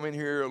probably come in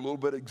here a little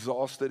bit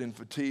exhausted and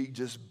fatigued,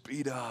 just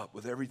beat up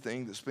with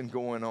everything that's been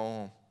going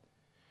on.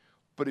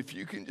 But if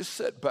you can just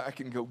sit back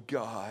and go,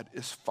 God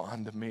is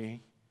fond of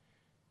me.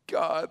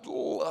 God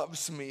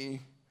loves me.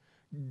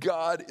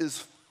 God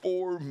is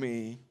for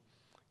me.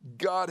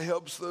 God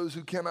helps those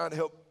who cannot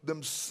help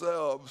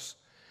themselves.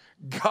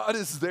 God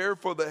is there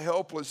for the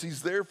helpless.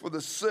 He's there for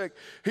the sick.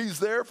 He's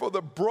there for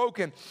the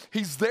broken.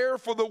 He's there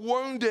for the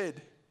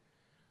wounded.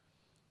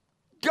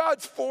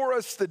 God's for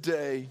us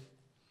today.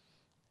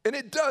 And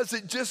it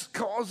just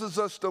causes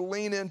us to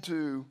lean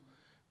into,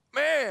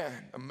 man,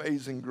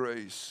 amazing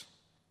grace.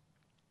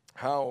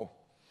 How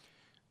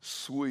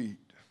sweet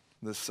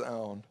the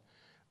sound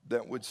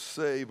that would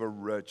save a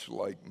wretch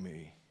like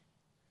me.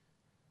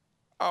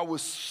 I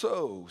was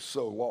so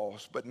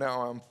lost, but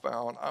now I'm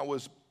found. I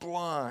was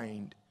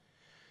blind,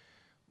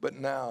 but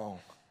now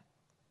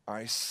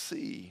I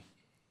see.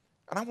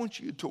 And I want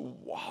you to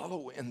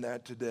wallow in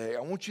that today.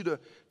 I want you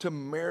to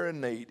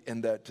marinate in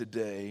that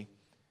today.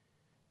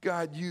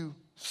 God, you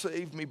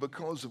saved me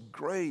because of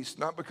grace,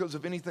 not because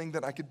of anything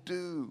that I could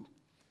do.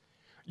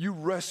 You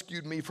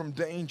rescued me from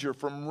danger,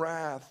 from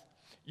wrath.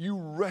 You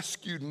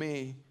rescued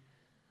me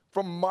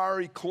from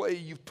miry clay.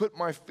 You've put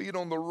my feet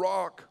on the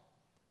rock.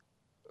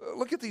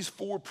 Look at these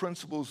 4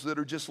 principles that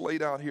are just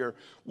laid out here.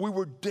 We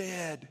were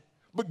dead,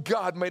 but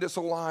God made us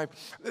alive.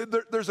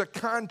 There's a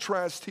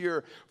contrast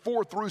here,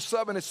 4 through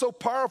 7. It's so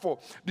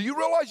powerful. Do you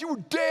realize you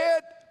were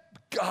dead?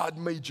 God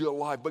made you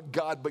alive, but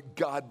God. But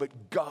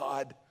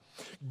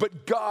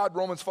God,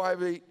 Romans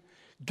 5:8,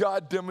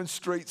 God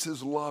demonstrates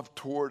his love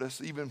toward us.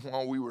 Even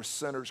while we were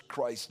sinners,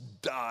 Christ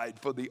died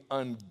for the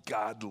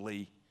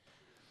ungodly.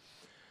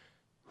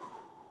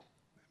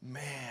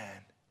 Man,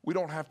 we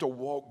don't have to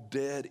walk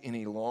dead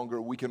any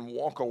longer. We can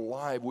walk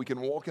alive. We can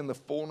walk in the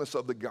fullness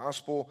of the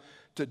gospel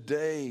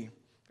today.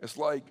 It's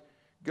like,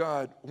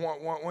 God,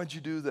 why'd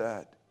you do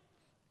that?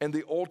 And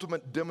the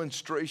ultimate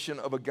demonstration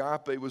of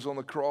agape was on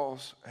the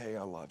cross. Hey,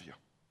 I love you.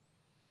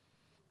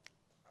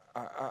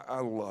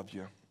 I love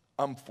you.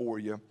 I'm for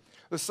you.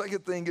 The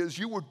second thing is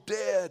you were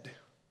dead.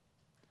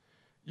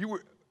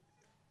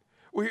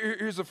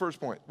 Here's the first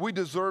point. We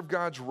deserve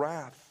God's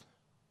wrath,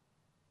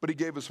 but he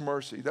gave us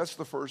mercy. That's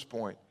the first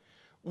point.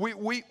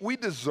 We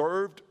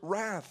deserved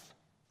wrath.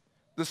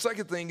 The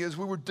second thing is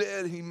we were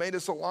dead. He made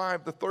us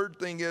alive. The third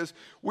thing is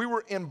we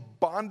were in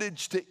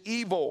bondage to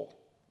evil,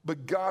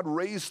 but God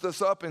raised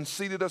us up and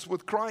seated us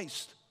with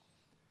Christ.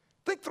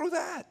 Think through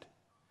that.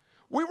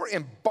 We were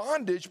in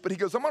bondage, but he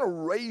goes, I'm going to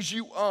raise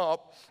you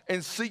up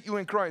and seat you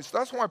in Christ.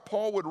 That's why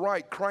Paul would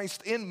write,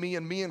 Christ in me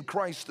and me in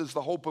Christ is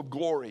the hope of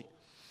glory.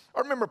 I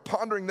remember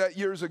pondering that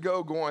years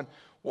ago going,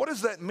 what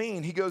does that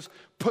mean? He goes,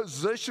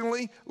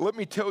 positionally, let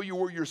me tell you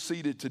where you're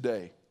seated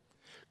today.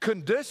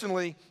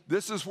 Conditionally,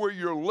 this is where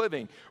you're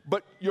living.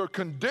 But your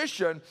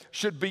condition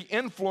should be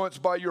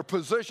influenced by your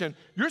position.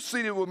 You're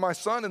seated with my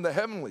son in the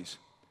heavenlies.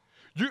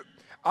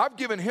 I've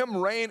given him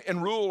reign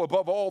and rule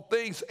above all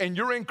things, and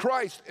you're in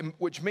Christ,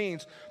 which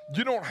means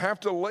you don't have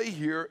to lay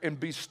here and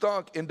be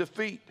stuck in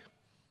defeat.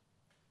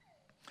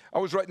 I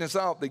was writing this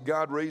out, that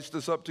God raised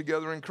us up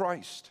together in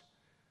Christ.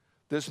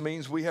 This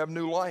means we have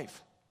new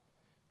life.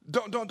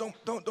 Don't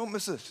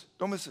miss this.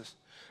 Don't miss this.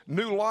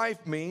 New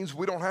life means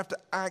we don't have to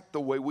act the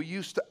way we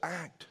used to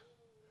act.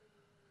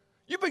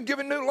 You've been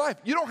given new life.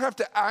 You don't have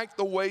to act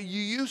the way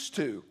you used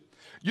to.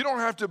 You don't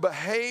have to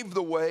behave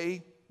the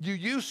way you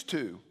used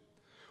to.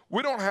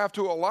 We don't have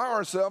to allow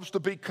ourselves to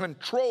be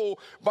controlled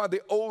by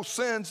the old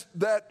sins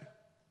that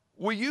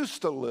we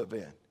used to live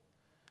in.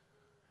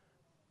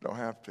 Don't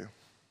have to.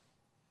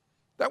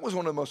 That was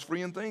one of the most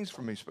freeing things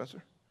for me,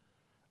 Spencer.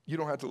 You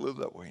don't have to live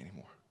that way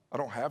anymore. I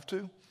don't have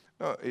to.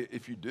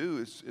 If you do,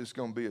 it's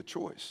going to be a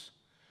choice.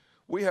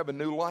 We have a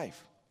new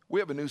life. We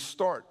have a new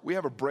start. We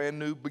have a brand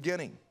new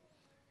beginning.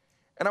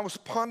 And I was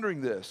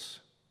pondering this,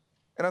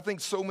 and I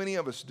think so many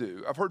of us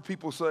do. I've heard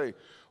people say,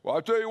 well,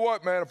 I tell you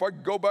what, man, if I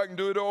could go back and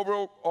do it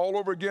all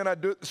over again,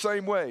 I'd do it the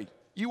same way.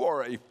 You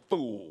are a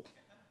fool.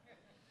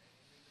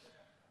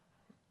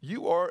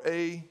 You are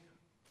a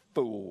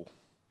fool.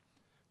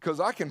 Because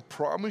I can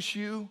promise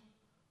you,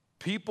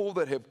 people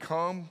that have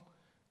come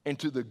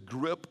into the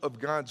grip of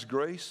God's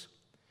grace,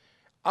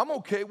 I'm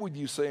okay with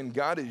you saying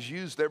God has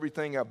used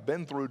everything I've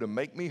been through to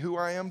make me who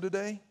I am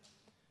today.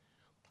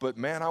 But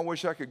man, I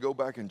wish I could go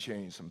back and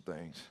change some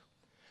things.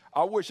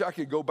 I wish I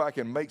could go back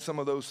and make some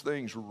of those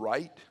things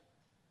right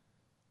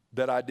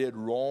that I did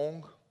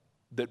wrong,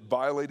 that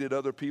violated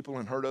other people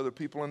and hurt other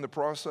people in the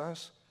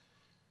process.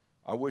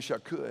 I wish I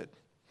could.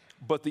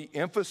 But the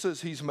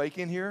emphasis he's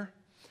making here,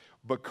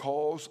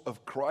 because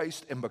of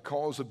Christ and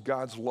because of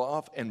God's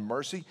love and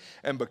mercy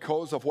and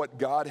because of what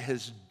God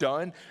has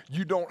done,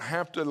 you don't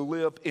have to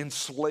live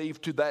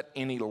enslaved to that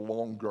any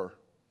longer.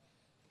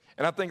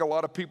 And I think a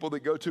lot of people that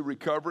go to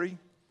recovery,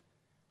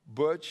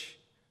 Butch,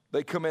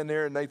 they come in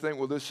there and they think,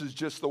 well, this is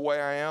just the way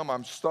I am.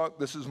 I'm stuck.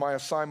 This is my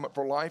assignment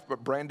for life.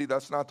 But Brandy,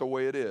 that's not the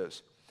way it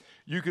is.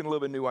 You can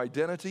live a new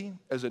identity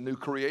as a new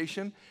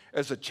creation,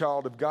 as a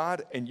child of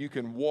God, and you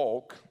can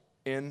walk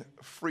in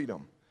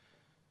freedom.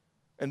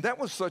 And that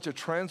was such a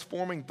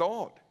transforming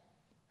thought.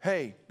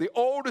 Hey, the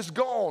old is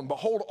gone.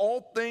 Behold,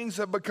 all things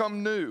have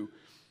become new.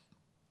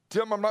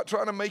 Tim, I'm not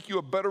trying to make you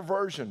a better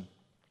version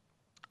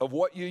of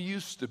what you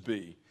used to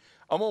be.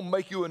 I'm going to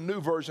make you a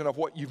new version of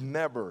what you've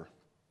never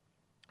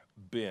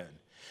been.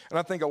 And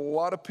I think a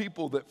lot of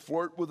people that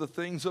flirt with the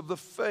things of the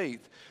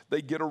faith,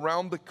 they get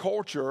around the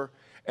culture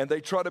and they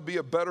try to be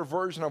a better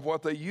version of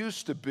what they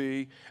used to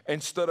be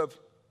instead of,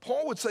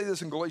 Paul would say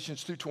this in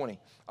Galatians 2:20,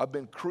 I've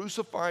been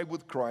crucified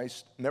with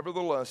Christ,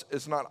 nevertheless,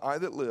 it's not I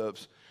that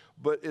lives,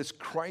 but it's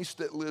Christ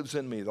that lives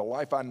in me. The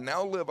life I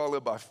now live, I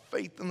live by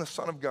faith in the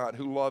Son of God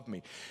who loved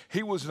me.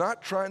 He was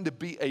not trying to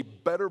be a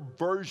better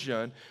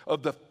version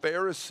of the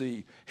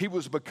Pharisee. He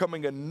was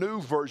becoming a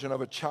new version of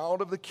a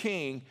child of the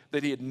King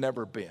that he had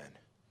never been.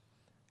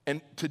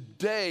 And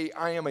today,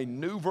 I am a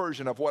new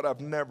version of what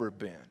I've never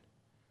been.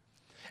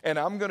 And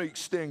I'm going to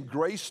extend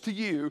grace to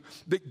you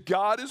that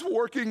God is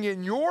working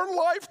in your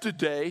life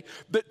today,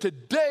 that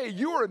today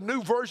you are a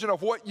new version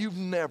of what you've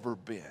never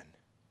been.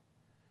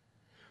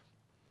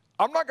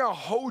 I'm not going to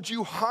hold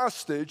you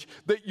hostage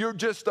that you're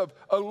just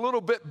a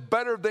little bit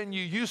better than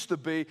you used to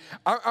be.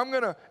 I'm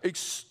going to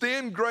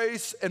extend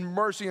grace and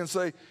mercy and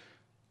say,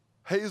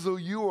 Hazel,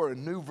 you are a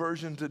new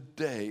version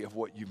today of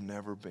what you've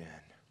never been.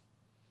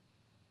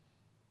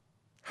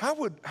 How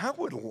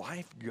would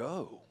life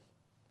go,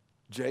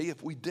 Jay,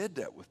 if we did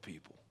that with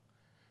people?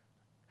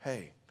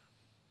 Hey,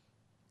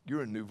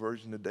 you're a new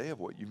version today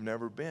of what you've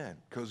never been,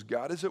 because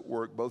God is at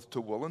work both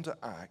to will and to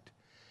act,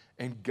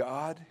 and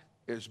God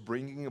is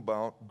bringing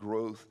about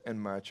growth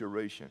and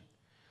maturation.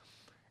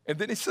 And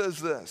then he says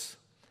this,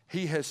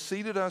 he has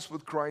seated us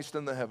with Christ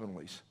in the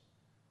heavenlies.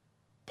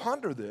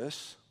 Ponder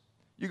this.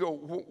 You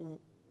go,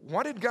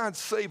 why did God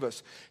save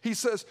us? He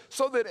says,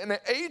 so that in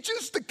the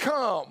ages to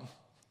come,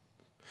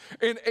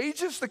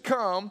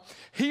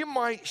 he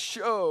might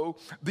show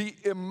the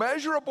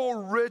immeasurable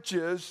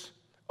riches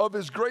of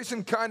his grace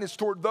and kindness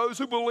toward those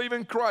who believe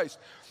in Christ.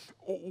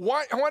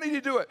 Why did he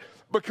do it?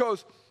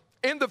 Because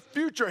in the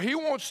future, he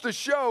wants to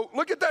show,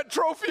 look at that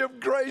trophy of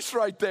grace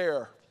right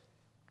there.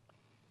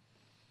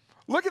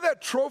 Look at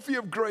that trophy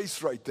of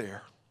grace right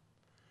there.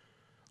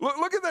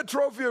 Look at that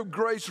trophy of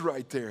grace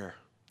right there.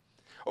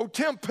 Oh,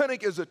 Tim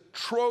Pennick is a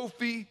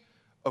trophy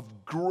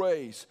of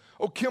grace.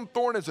 Oh, Kim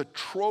Thorne is a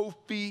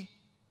trophy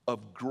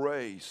of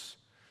grace.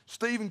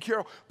 Stephen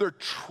Carroll, they're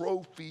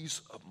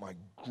trophies of my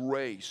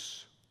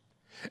grace.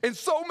 And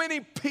so many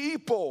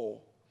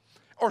people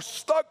are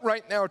stuck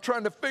right now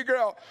trying to figure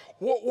out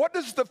what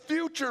does the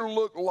future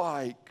look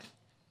like.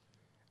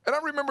 And I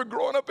remember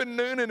growing up in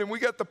Noonan, and we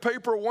got the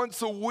paper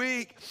once a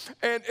week,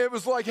 and it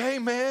was like, hey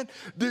man,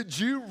 did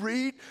you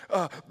read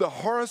the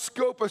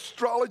horoscope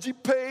astrology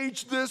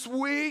page this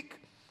week?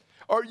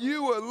 Are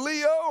you a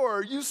Leo or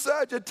are you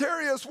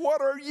Sagittarius? What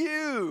are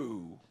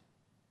you?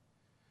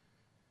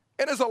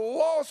 And as a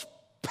lost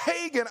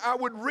pagan, I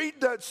would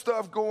read that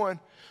stuff going,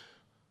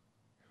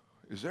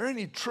 Is there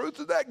any truth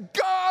to that?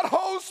 God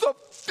holds the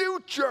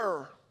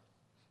future.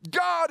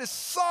 God is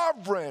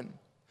sovereign.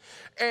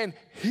 And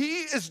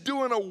he is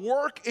doing a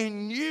work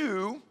in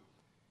you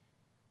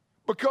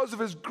because of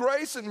his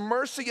grace and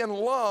mercy and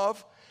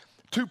love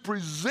to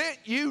present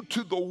you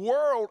to the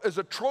world as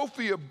a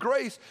trophy of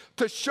grace,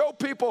 to show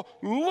people,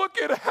 look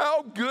at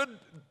how good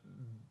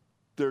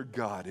their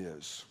God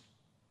is.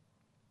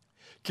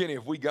 Kenny,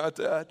 if we got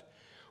that,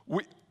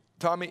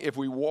 Tommy, if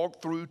we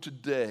walk through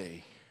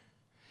today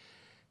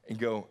and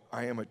go,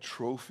 I am a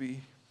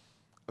trophy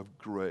of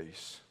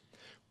grace,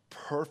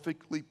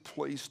 perfectly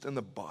placed in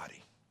the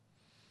body,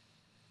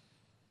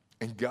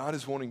 and God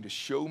is wanting to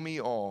show me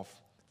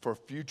off for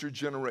future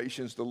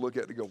generations to look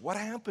at and go, what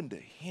happened to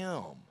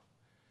him?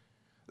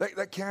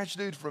 That catch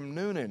dude from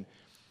Noonan,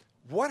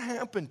 what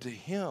happened to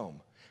him?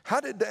 How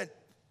did that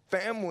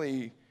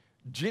family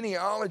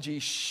genealogy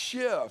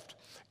shift?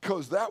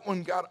 Because that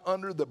one got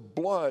under the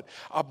blood.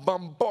 I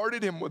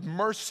bombarded him with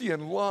mercy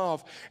and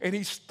love, and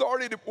he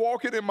started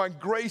walking in my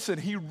grace, and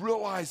he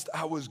realized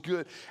I was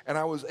good, and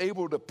I was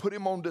able to put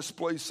him on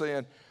display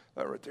saying,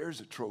 that right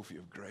there's a trophy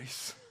of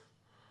grace.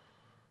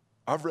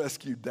 I've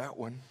rescued that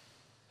one.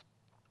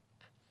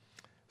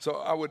 So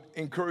I would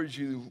encourage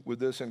you with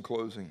this in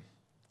closing.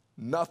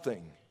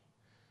 Nothing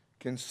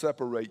can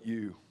separate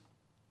you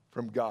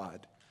from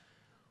God.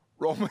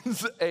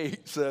 Romans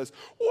 8 says,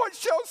 what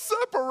shall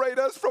separate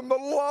us from the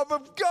love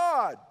of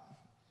God?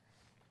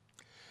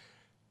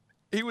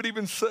 He would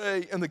even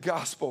say in the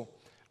gospel,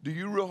 do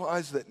you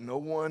realize that no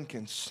one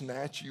can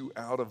snatch you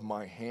out of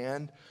my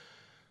hand?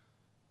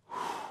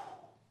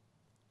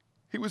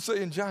 He would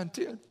say in John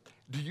 10,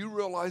 do you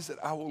realize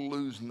that I will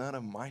lose none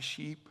of my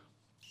sheep?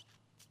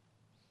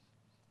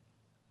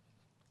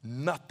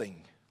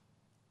 Nothing.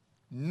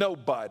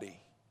 Nobody.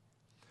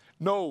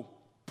 No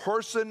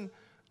person,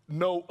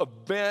 no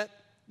event,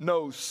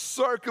 no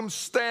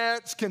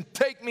circumstance can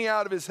take me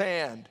out of his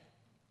hand.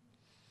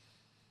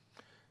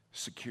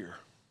 Secure.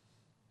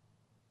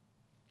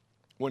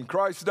 When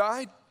Christ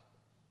died,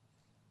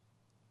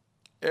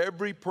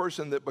 every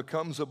person that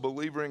becomes a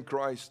believer in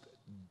Christ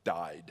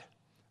died.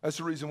 That's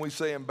the reason we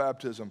say in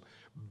baptism,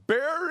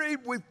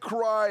 buried with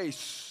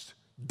Christ,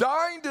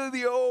 dying to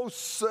the old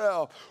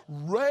self,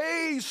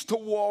 raised to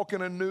walk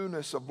in a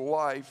newness of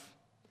life.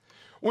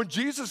 When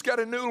Jesus got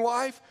a new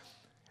life,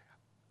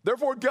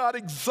 therefore God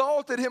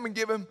exalted him and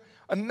gave him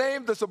a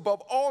name that's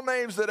above all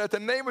names, that at the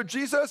name of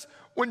Jesus,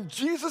 when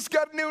Jesus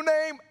got a new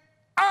name,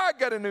 I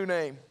got a new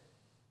name.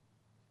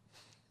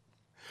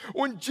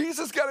 When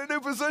Jesus got a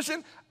new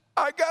position,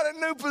 I got a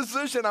new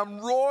position. I'm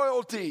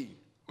royalty,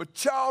 a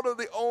child of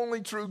the only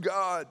true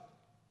God.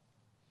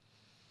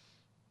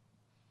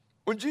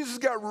 When Jesus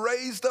got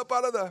raised up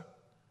out of the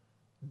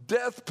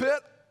death pit,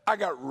 I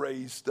got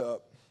raised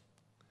up.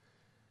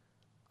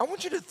 I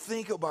want you to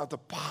think about the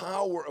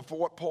power of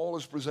what Paul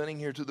is presenting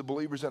here to the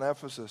believers in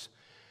Ephesus.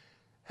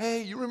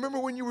 Hey, you remember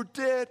when you were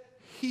dead?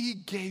 He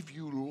gave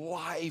you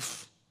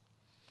life.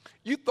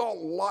 You thought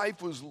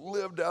life was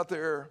lived out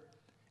there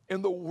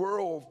in the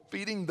world,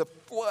 feeding the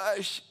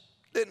flesh.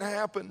 Didn't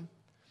happen.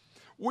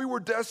 We were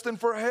destined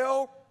for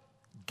hell.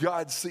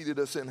 God seated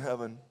us in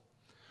heaven.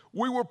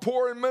 We were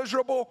poor and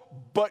miserable,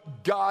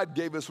 but God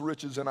gave us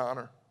riches and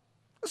honor.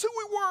 That's who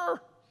we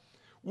were.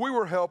 We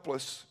were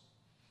helpless.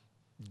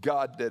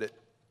 God did it.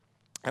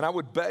 And I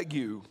would beg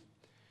you,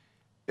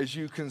 as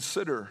you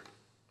consider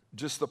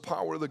just the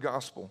power of the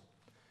gospel,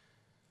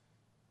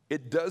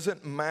 it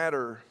doesn't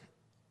matter.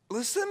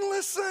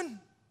 Listen.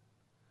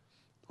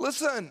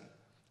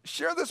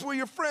 Share this with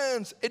your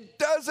friends. It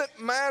doesn't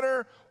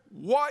matter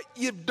what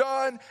you've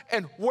done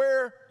and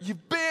where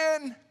you've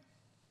been.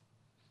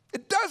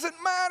 It doesn't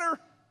matter.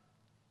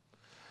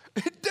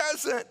 It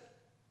doesn't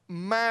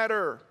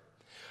matter.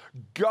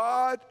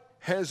 God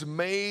has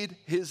made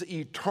his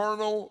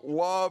eternal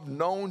love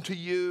known to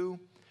you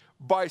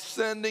by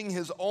sending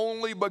his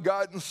only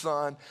begotten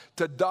Son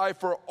to die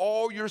for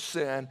all your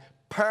sin,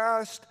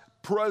 past,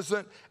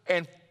 present,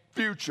 and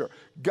future.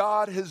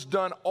 God has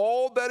done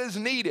all that is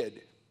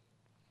needed,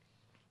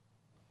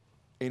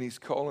 and he's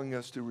calling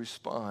us to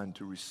respond,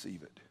 to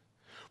receive it.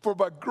 For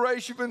by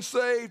grace you've been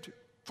saved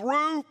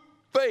through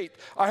faith.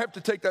 I have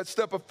to take that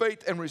step of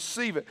faith and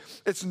receive it.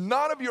 It's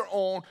not of your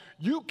own.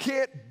 You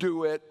can't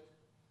do it.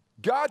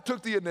 God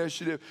took the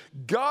initiative.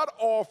 God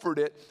offered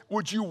it.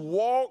 Would you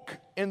walk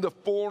in the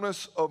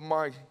fullness of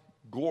my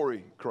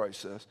glory,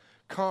 Christ says.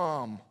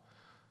 Come,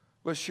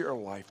 let's share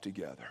life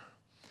together.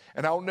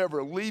 And I'll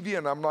never leave you,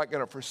 and I'm not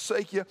going to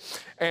forsake you.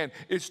 And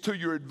it's to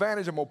your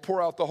advantage. I'm going to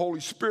pour out the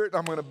Holy Spirit.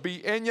 I'm going to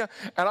be in you.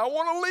 And I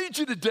want to lead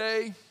you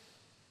today.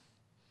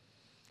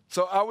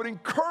 So I would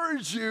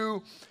encourage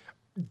you,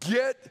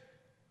 get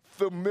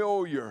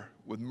familiar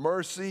with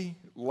mercy,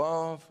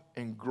 love,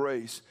 and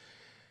grace.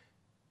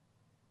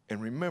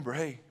 And remember,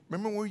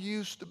 remember where you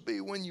used to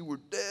be when you were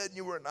dead and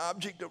you were an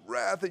object of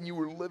wrath and you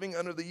were living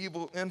under the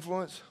evil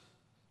influence?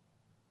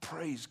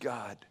 Praise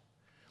God.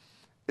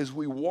 As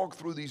we walk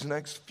through these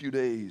next few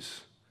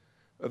days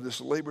of this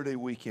Labor Day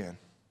weekend,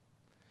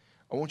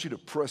 I want you to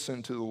press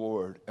into the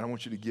Lord, and I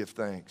want you to give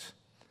thanks.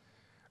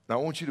 And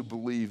I want you to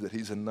believe that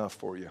he's enough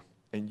for you,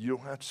 and you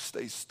don't have to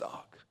stay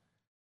stuck.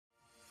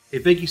 Hey,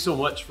 thank you so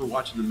much for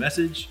watching the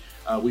message.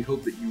 We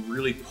hope that you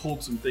really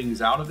pulled some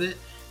things out of it.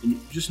 And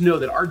just know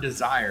that our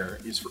desire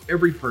is for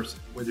every person,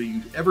 whether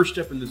you ever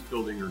step in this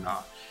building or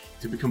not,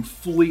 to become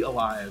fully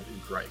alive in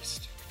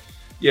Christ.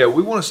 Yeah,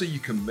 we want to see you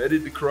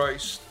committed to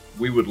Christ.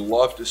 We would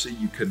love to see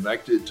you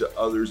connected to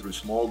others in a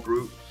small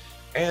group.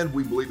 And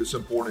we believe it's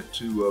important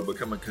to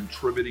become a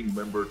contributing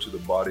member to the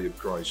body of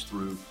Christ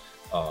through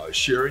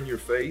sharing your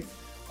faith,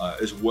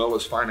 as well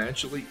as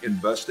financially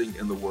investing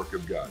in the work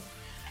of God.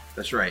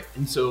 That's right.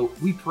 And so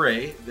we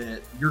pray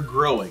that you're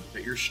growing,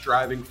 that you're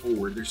striving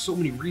forward. There's so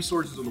many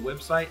resources on the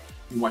website.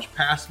 You can watch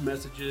past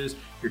messages,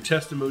 your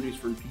testimonies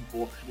from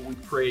people. We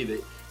pray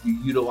that you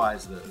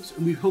utilize those.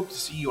 And we hope to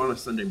see you on a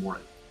Sunday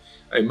morning.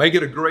 Hey, make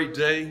it a great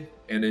day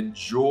and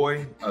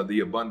enjoy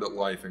the abundant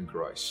life in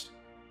Christ.